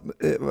då att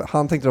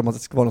han tänkte att det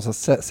skulle vara något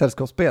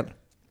sällskapsspel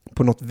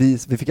på något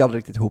vis. Vi fick aldrig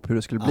riktigt ihop hur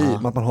det skulle bli.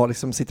 Men att man har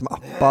liksom, sitter med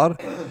appar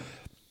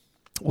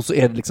och så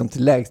är det liksom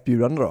till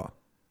lägstbjudande då.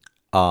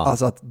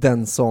 Alltså att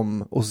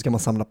och så ska man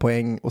samla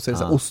poäng och så är det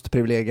så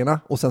ostprivilegierna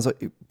och sen så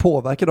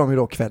påverkar de ju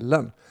då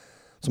kvällen.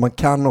 Så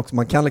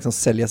man kan liksom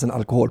sälja sina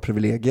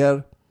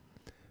alkoholprivilegier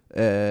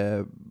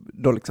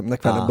då liksom när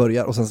kvällen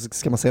börjar och sen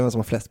ska man se vem som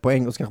har flest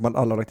poäng och så kanske man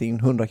alla har lagt in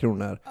 100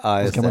 kronor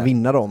och så kan man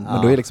vinna dem.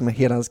 Men då är liksom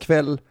hela ens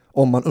kväll,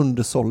 om man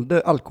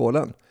undersålde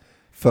alkoholen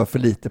för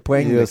lite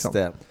poäng liksom,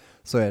 det.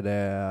 Så är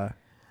det...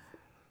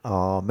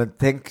 Ja, men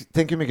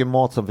tänk hur mycket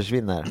mat som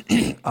försvinner.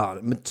 Ja,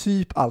 men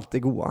typ allt är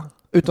goda.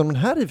 Utom den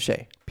här i och för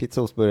sig.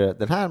 Pizza, ostburgare.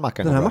 Den här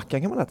mackan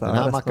kan man äta. Den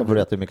här mackan får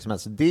du äta hur mycket som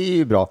helst. Så det är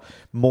ju bra.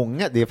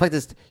 Det är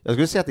faktiskt, jag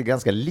skulle säga att det är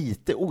ganska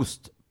lite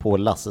ost på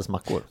Lasses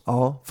mackor.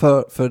 Ja,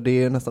 för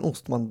det är nästan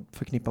ost man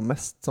förknippar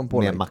mest som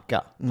pålägg. Med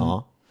macka,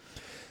 ja.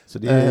 Så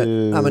det är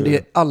ju... men det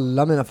är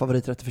alla mina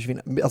favoriträtter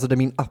försvinner. Alltså det är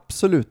min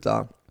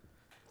absoluta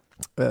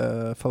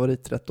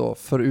favoriträtt då,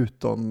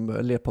 förutom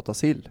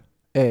lerpottasill,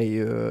 är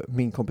ju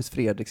min kompis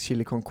Fredriks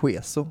chili con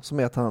queso, som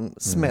är att han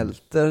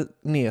smälter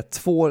ner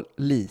 2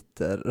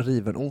 liter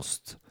riven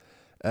ost,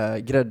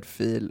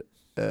 gräddfil,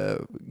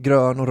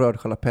 grön och röd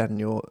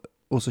jalapeno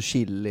och så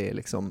chili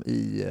liksom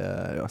i,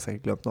 jag har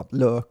säkert glömt något,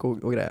 lök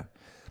och grejer.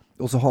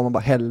 Och så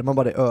häller man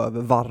bara det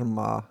över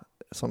varma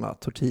sådana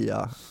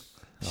tortilla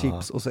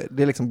chips och så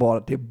det är liksom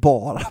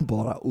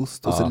bara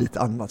ost och så lite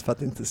annat för att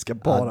det inte ska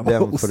bara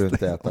vara ost. Den får du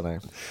inte äta, nej.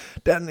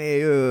 Den är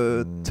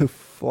ju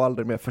tuff och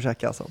aldrig mer få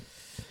käka alltså.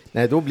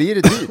 Nej, då blir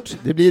det dyrt.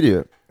 Det blir det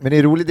ju. Men det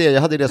är roligt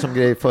jag hade det som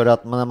grej för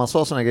att när man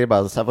sa sådana grejer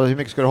bara så här, hur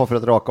mycket ska du ha för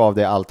att raka av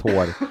dig allt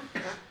hår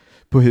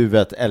på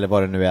huvudet eller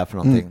vad det nu är för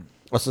någonting.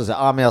 Och så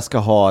säger men jag ska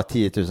ha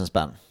 10 000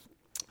 spänn.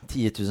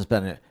 10 000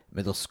 spänn,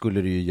 men då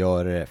skulle du ju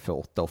göra det för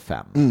 8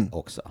 5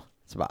 också.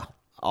 Så bara,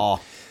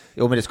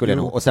 jo men det skulle jag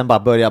nog. Och sen bara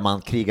börjar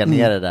man kriga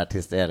ner det där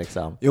tills det är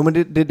liksom. Jo men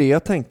det är det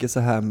jag tänker så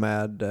här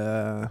med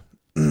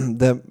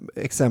det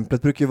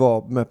exemplet brukar ju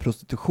vara med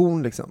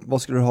prostitution liksom.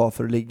 Vad skulle du ha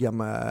för att ligga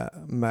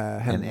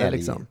med henne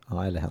liksom?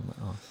 Ja, eller henne.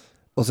 Ja.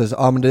 Och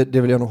så men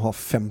det vill jag nog ha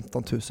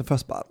 15 000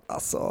 först bara.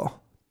 Alltså,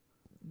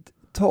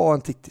 ta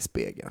en titt i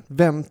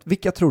spegeln.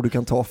 Vilka tror du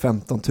kan ta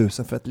 15 000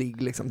 för ett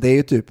ligg liksom? Det är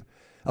ju typ,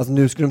 alltså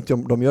nu skulle inte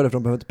de göra det för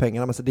de behöver inte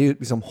pengarna, men så det är ju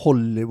liksom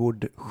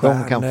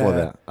Hollywood-stjärnor, de kan få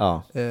det.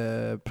 Ja.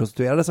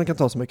 Prostituerade som kan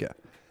ta så mycket.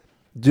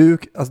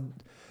 Alltså,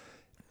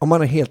 om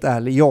man är helt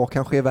ärlig, jag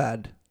kanske är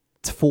värd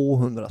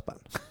 200 spänn.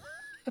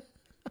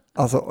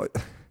 Alltså,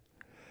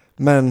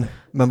 men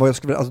vad jag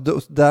skulle, alltså,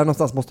 där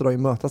någonstans måste de ju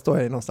mötas då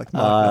i någon slags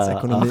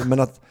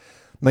marknadsekonomi.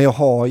 Men jag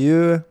har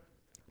ju,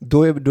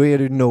 då är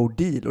det ju no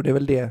deal, och det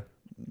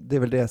är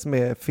väl det som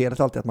är felet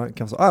alltid, att man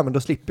kan säga, men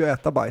då slipper jag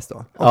äta bajs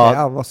då.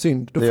 Okej, vad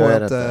synd, då får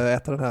jag inte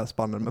äta den här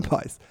spannen med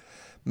bajs.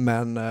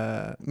 Men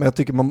jag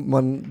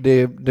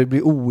tycker det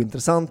blir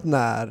ointressant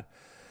när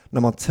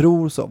man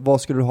tror så.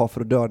 Vad skulle du ha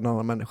för att döda en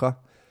annan människa?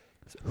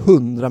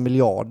 100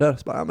 miljarder.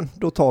 Så bara, men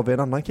då tar vi en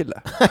annan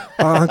kille.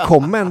 Han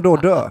kommer ändå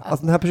dö.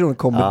 Alltså den här personen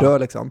kommer dö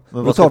liksom.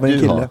 Men då tar vi en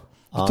kille.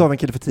 Då tar vi en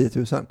kille för 10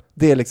 000.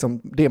 Det är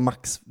liksom, det är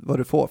max vad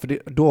du får. För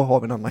då har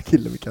vi en annan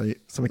kille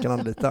som vi kan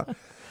anlita.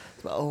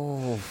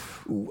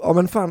 Ja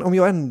men fan, om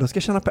jag ändå ska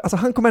tjäna alltså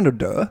han kommer ändå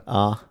dö.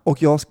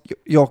 Och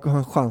jag har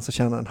en chans att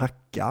tjäna en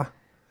hacka.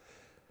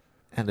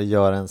 Ändå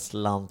göra en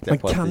slant. Men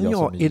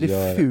är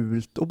det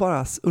fult att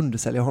bara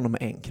undersälja honom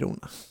med 1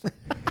 krona?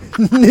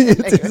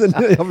 9000,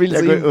 jag vill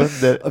så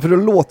under. För då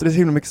låter det så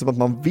himla mycket som att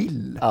man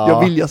vill.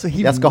 Jag vill så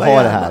himla jag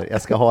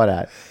ska ha det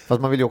här.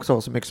 Fast man vill ju också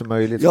ha så mycket som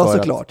möjligt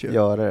för att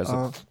göra det.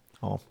 Så.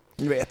 Ja.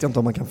 Nu vet jag inte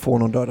om man kan få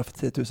någon döda för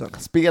 10 000.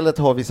 Spelet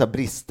har vissa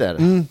brister.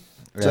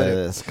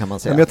 Kan man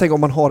säga. Men jag tänker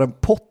om man har en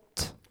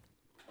pott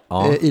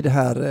i det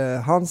här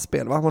hans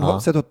spel. Va? Man har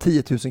sett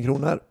 10 000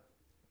 kronor.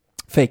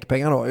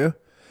 Fake-pengar har ju.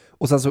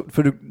 Och sen så,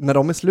 när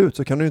de är slut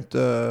så kan du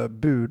inte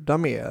buda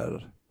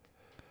mer.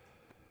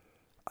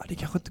 Det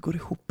kanske inte går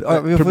ihop.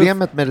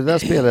 Problemet med det där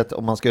spelet,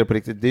 om man ska göra på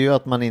riktigt, det är ju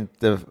att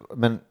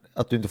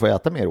att du inte får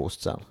äta mer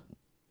ost sen.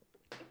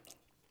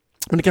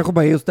 Men det kanske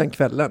bara är just den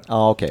kvällen.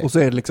 Okay. Och så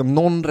är det liksom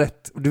någon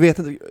rätt. Du vet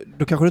inte,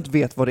 då kanske du inte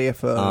vet vad det är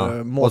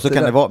för måltid. Och så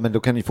kan det vara, men då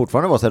kan det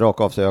fortfarande vara så här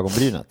raka av sig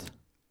ögonbrynet.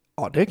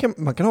 Ja, det kan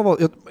man kan ha.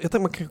 Jag tänker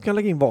man kan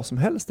lägga in vad som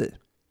helst i.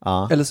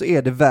 Eller så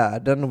är det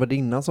värden och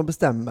värdinnan som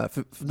bestämmer.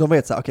 För de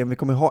vet så här, okej, vi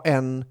kommer ha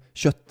en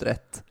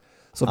kötträtt.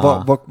 Så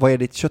vad är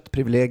ditt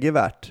köttprivilegie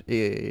värt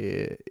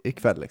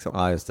ikväll liksom?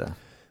 Ja, just det.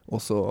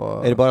 Och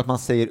så... Är det bara att man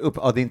säger upp,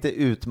 det är inte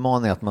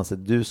utmaning att man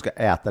säger du ska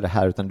äta det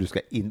här, utan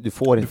du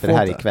får inte det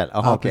här ikväll.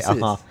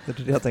 Precis. Det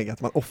är det jag tänker,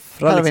 att man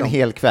offrar. Här har vi en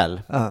hel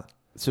kväll.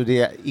 Så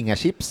det är inga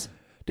chips.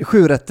 Det är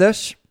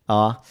 7-rätters.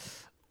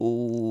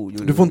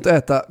 Du får inte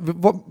äta.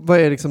 Vad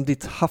är liksom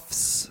ditt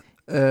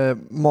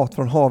mat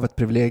från havet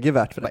privilegie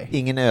värt för dig?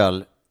 Ingen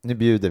öl, nu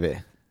bjuder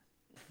vi.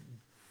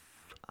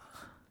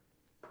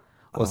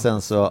 Och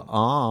sen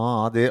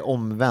så, det är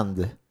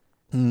omvänd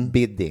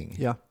bidding.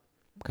 Ja.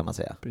 Kan man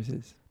säga.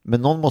 Precis.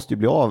 Men någon måste ju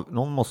bli av,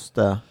 någon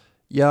måste...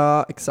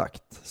 Ja,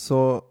 exakt.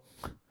 Så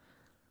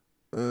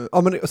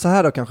men så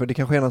här då kanske, det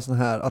kanske är någon sån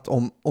här att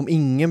om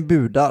ingen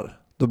budar,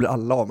 då blir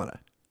alla av med det.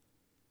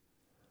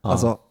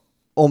 Alltså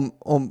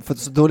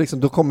för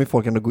då kommer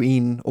folk ändå gå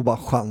in och bara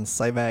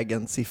chansa iväg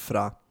en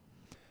siffra.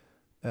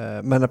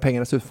 Men när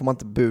pengarna är slut får man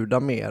inte buda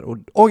mer.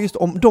 Och just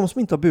om de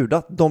som inte har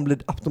budat, de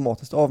blir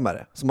automatiskt av med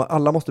det. Så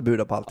alla måste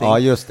buda på allting. Ja,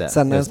 just det.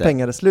 Sen när ens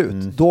pengar är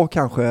slut, då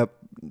kanske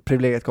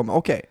privilegiet kommer.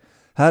 Okej,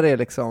 här är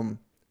liksom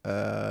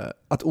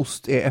att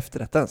ost är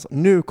efterrätten. Så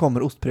nu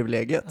kommer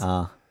ostprivilegiet.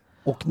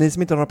 Och ni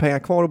som inte har några pengar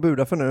kvar att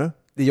buda för nu.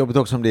 Det är jobbigt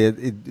också om det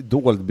är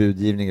dold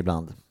budgivning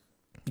ibland.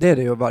 Det är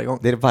det ju varje gång.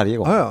 Det är det varje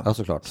gång, ja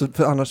såklart. Så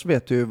för annars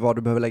vet du vad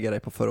du behöver lägga dig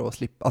på för att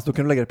slippa. Alltså då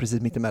kan du lägga det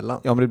precis mitt emellan.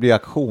 Ja, men det blir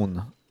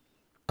auktion.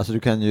 Alltså du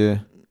kan ju...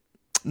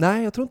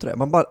 Nej, jag tror inte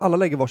det. Alla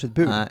lägger varsitt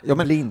bud.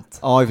 Blint.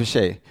 Ja, i och för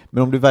sig.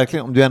 Men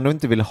om du ändå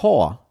inte vill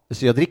ha,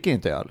 så jag dricker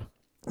inte öl.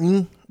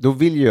 Då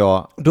vill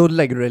jag... Då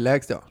lägger du dig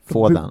lägst,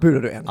 få den. Budar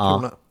du 1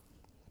 krona.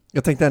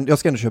 Jag tänkte, jag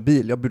ska ändå köra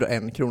bil, jag budar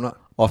 1 krona.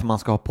 Ja, för man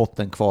ska ha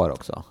potten kvar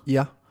också.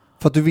 Ja,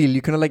 för att du vill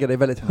ju kunna lägga dig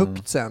väldigt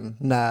högt sen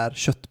när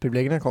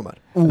köttprivilegierna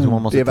kommer.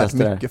 Det är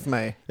väldigt mycket för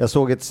mig. Jag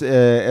såg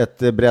ett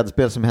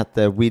brädspel som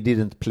hette We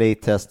Didn't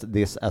Playtest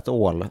This At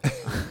All.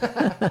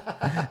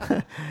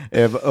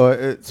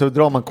 Så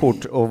drar man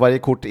kort och varje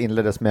kort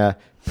inleddes med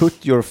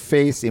Put your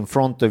face in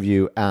front of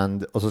you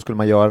och så skulle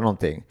man göra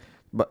någonting.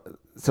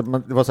 Så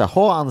det var så här,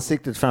 ha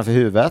ansiktet framför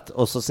huvudet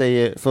och så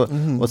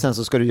och sen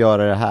så ska du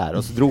göra det här.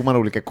 Och så drog man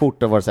olika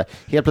kort och var det så här,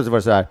 helt plötsligt var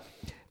det så här,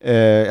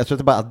 jag tror att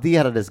det bara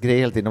adderades grejer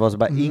hela tiden. Det var så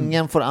bara,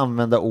 ingen får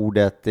använda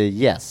ordet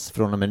yes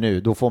från och med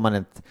nu, då får man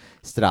ett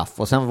straff.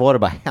 Och sen var det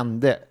bara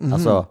hände,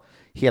 alltså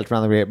helt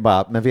random,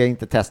 bara, men vi har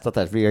inte testat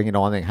det, vi har ingen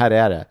aning, här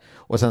är det.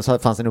 Och sen så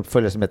fanns en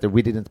uppföljare som heter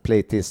We Didn't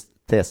Play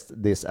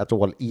Test This At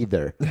All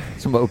Either,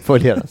 som var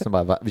uppföljare, som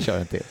bara, vi kör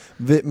en till.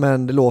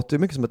 Men det låter ju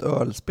mycket som ett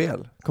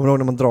ölspel. Kommer du ihåg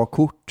när man drar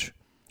kort?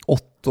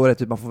 8 är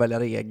typ man får välja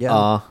regel.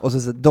 Och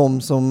så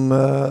de som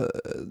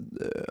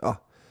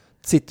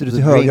sitter du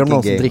till höger om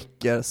någon som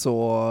dricker,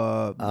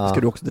 så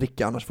ska du också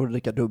dricka, annars får du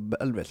dricka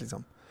dubbel, vet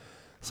liksom.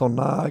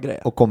 Sådana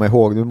grejer. Och kom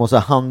ihåg, du måste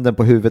ha handen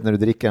på huvudet när du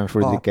dricker, annars får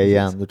du dricka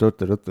igen.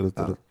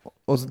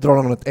 Och så drar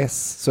någon ett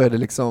S, så är det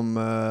liksom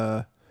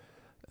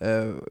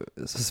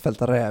så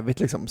svälta rävigt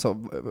liksom,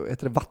 så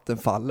heter det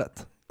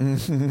vattenfallet.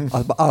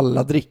 Alltså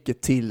alla dricker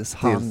tills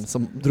han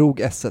som drog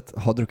S-et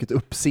har druckit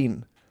upp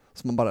sin.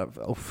 Så man bara,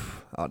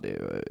 det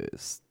är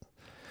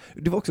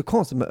Det var också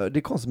konstigt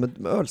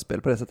med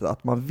ölspel på det sättet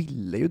att man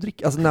ville ju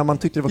dricka, alltså när man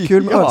tyckte det var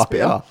kul med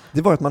ölspel,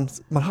 det var att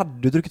man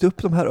hade druckit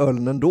upp de här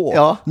ölen ändå.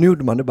 Ja. Nu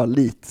gjorde man det bara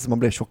lite så man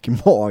blev tjock i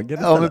magen.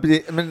 Ja,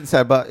 men så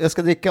här, bara, jag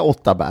ska dricka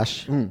 8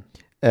 bärs.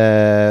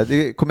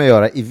 Det kommer jag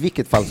göra i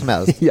vilket fall som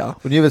helst.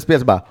 Och nu är väl spel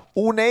så bara,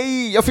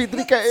 nej, jag fick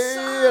dricka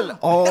öl.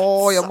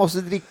 Jag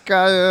måste dricka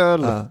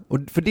öl. Och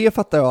för det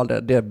fattar jag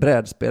aldrig, det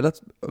brädspelet,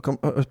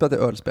 spelade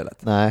ölspelet.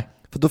 Nej.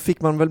 För då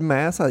fick man väl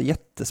med så här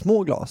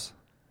jättesmå glas.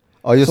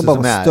 Ja, just som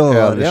det, bara var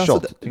störiga,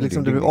 så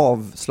liksom det blev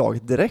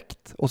avslaget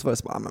direkt. Och så var det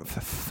så, men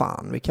för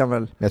fan, vi kan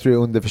väl... Jag tror det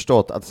är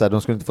underförstått att så här,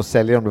 de skulle inte få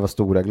sälja om det var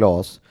stora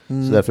glas. Så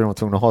därför är de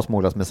tvungna att ha små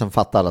glas. Men sen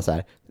fattar alla så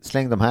här,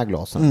 släng de här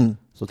glasen.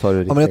 Så tar du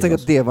riktiga men jag tänker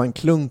glas. att det var en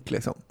klunk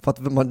liksom. För att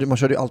man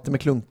körde ju alltid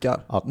med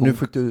klunkar. Nu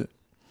fick du...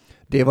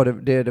 Det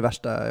är det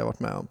värsta jag varit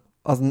med om.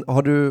 Alltså,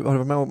 har du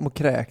varit med om att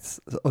kräks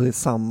och det är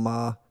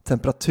samma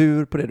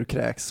temperatur på det du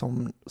kräks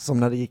som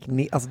när det gick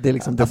ner? Alltså det är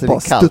liksom det bara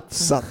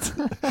studsat.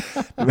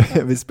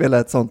 Vi spelar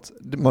ett sånt,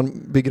 man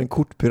bygger en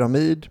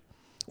kortpyramid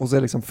och så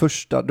är liksom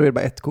första, då är det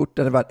bara ett kort,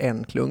 den är värd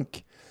 1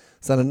 klunk.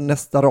 Sen är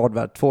nästa rad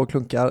värd 2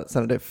 klunkar,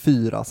 sen är det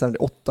 4, sen är det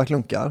 8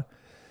 klunkar.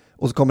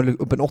 Och så kommer det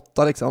upp en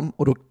 8 liksom.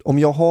 Och då, om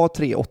jag har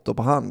 3 8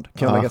 på hand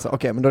kan jag lägga så,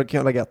 men då kan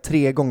jag lägga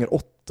 3 gånger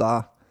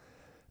 8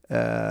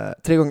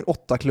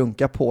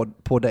 klunkar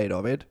på dig,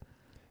 David.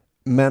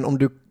 Men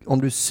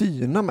om du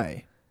synar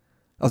mig,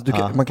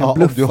 alltså man kan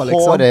bluffa om du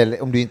liksom. Har det,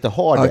 eller om du inte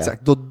har det.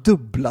 Exakt, då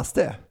dubblas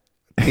det.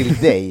 Till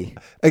dig.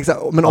 Exakt,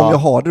 men om jag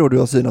har det då, du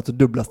har synat, så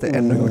dubblas det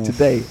en gång till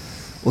dig.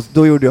 Och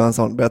då gjorde jag en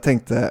sån, jag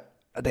tänkte,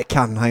 det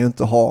kan han ju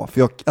inte ha.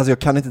 För jag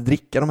kan inte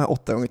dricka de här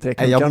 8 gånger 3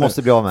 klunkarna. Jag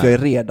måste bli av med. För jag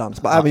är redan,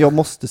 så bara, men jag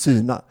måste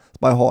syna. Så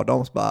bara jag har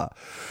dem, så bara,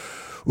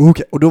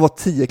 okej. Och då var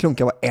 10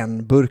 klunkar var 1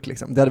 burk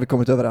liksom. Det hade vi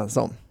kommit överens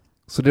om.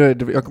 Så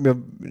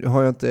jag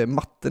har ju inte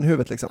matten i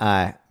huvudet liksom.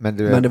 Nej, men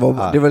det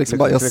var liksom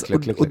bara,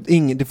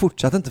 det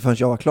fortsatte inte förrän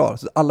jag var klar.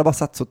 Så alla bara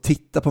satt så och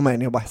tittade på mig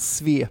när jag bara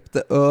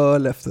svepte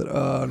öl efter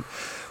öl.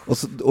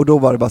 Och då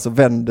var det bara så,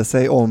 vände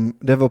sig om,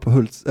 det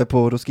var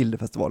på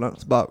Roskildefestivalen,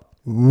 så bara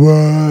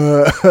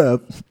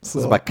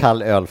så bara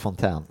kall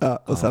ölfontän.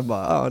 Och sen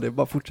bara, det är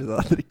bara fortsätta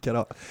att dricka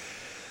då.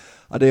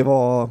 Ja, det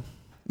var,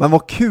 men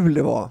vad kul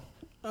det var.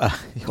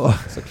 Ja,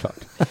 såklart.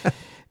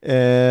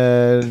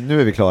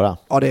 Nu är vi klara.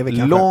 Ja, det är vi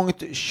kanske.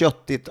 Långt,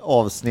 köttigt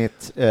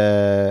avsnitt,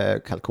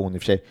 kalkon i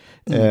och för sig,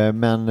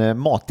 men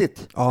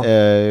matigt.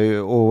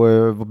 Och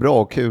vad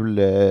bra och kul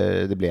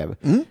det blev.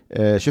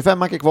 25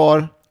 mackor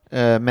kvar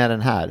med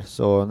den här,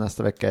 så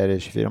nästa vecka är det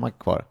 24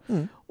 mackor kvar.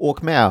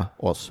 Åk med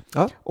oss.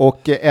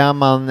 Och är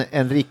man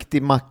en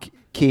riktig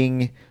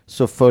mack-king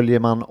så följer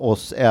man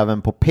oss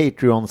även på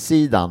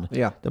Patreon-sidan,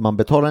 där man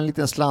betalar en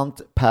liten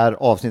slant per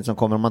avsnitt som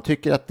kommer. Om man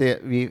tycker att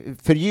vi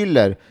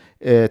förgyller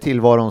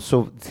tillvaron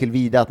så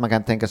tillvida att man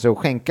kan tänka sig att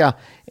skänka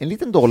en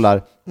liten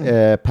dollar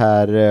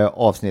per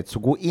avsnitt, så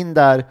gå in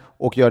där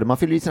och gör det. Man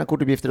fyller i sina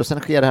kortuppgifter och sen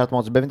sker det här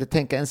automatiskt. Så behöver inte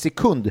tänka en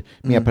sekund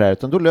mer på det här,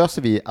 utan då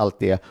löser vi allt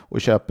det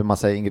och köper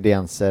massa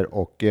ingredienser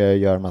och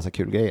gör massa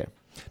kul grejer.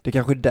 Det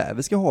kanske är där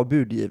vi ska ha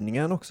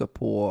budgivningen också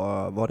på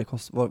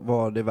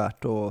vad det är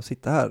värt att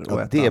sitta här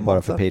och äta. Det är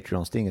bara för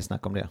Patreons, det är inget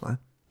snack om det. Nej.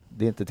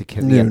 Det är inte till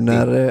kreti. Nu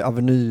när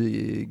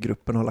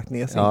Aveny-gruppen har lagt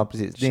ner sin. Ja,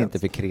 precis. Det är inte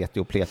för kreti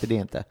och pleti, det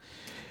är inte.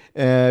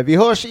 Vi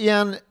hörs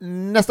igen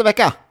nästa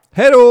vecka.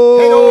 Hej då!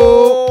 Hej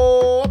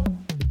då!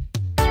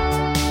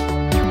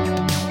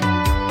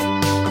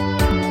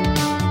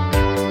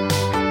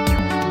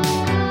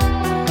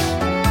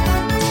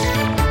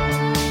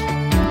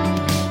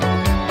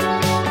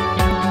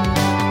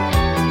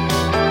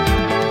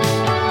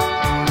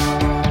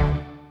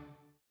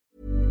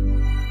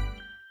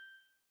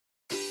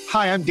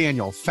 Hi, I'm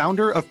Daniel,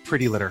 founder of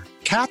Pretty Litter.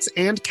 Cats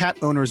and cat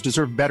owners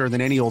deserve better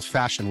than any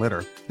old-fashioned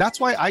litter. That's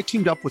why I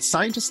teamed up with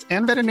scientists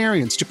and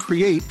veterinarians to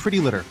create Pretty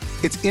Litter.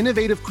 Its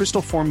innovative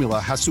crystal formula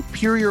has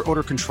superior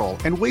odor control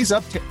and weighs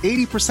up to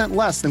 80%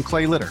 less than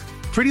clay litter.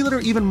 Pretty Litter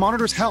even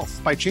monitors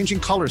health by changing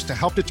colors to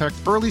help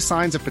detect early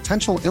signs of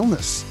potential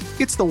illness.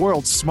 It's the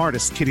world's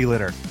smartest kitty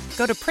litter.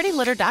 Go to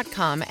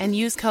prettylitter.com and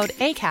use code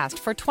ACAST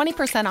for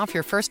 20% off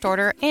your first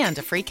order and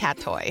a free cat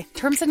toy.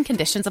 Terms and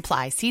conditions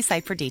apply. See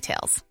site for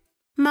details.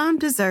 Mom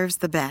deserves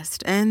the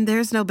best, and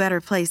there's no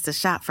better place to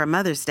shop for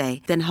Mother's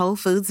Day than Whole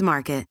Foods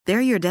Market.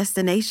 They're your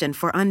destination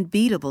for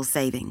unbeatable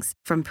savings,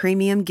 from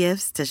premium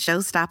gifts to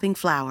show-stopping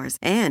flowers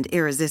and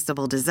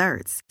irresistible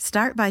desserts.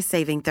 Start by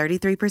saving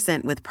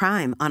 33% with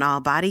Prime on all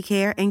body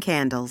care and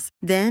candles.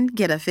 Then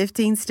get a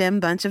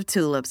 15-stem bunch of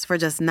tulips for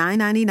just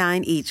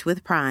 $9.99 each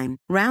with Prime.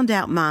 Round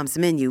out Mom's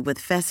menu with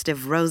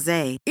festive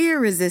rosé,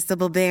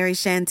 irresistible berry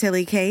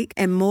chantilly cake,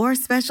 and more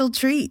special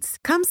treats.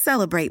 Come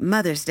celebrate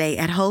Mother's Day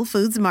at Whole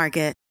Foods Market.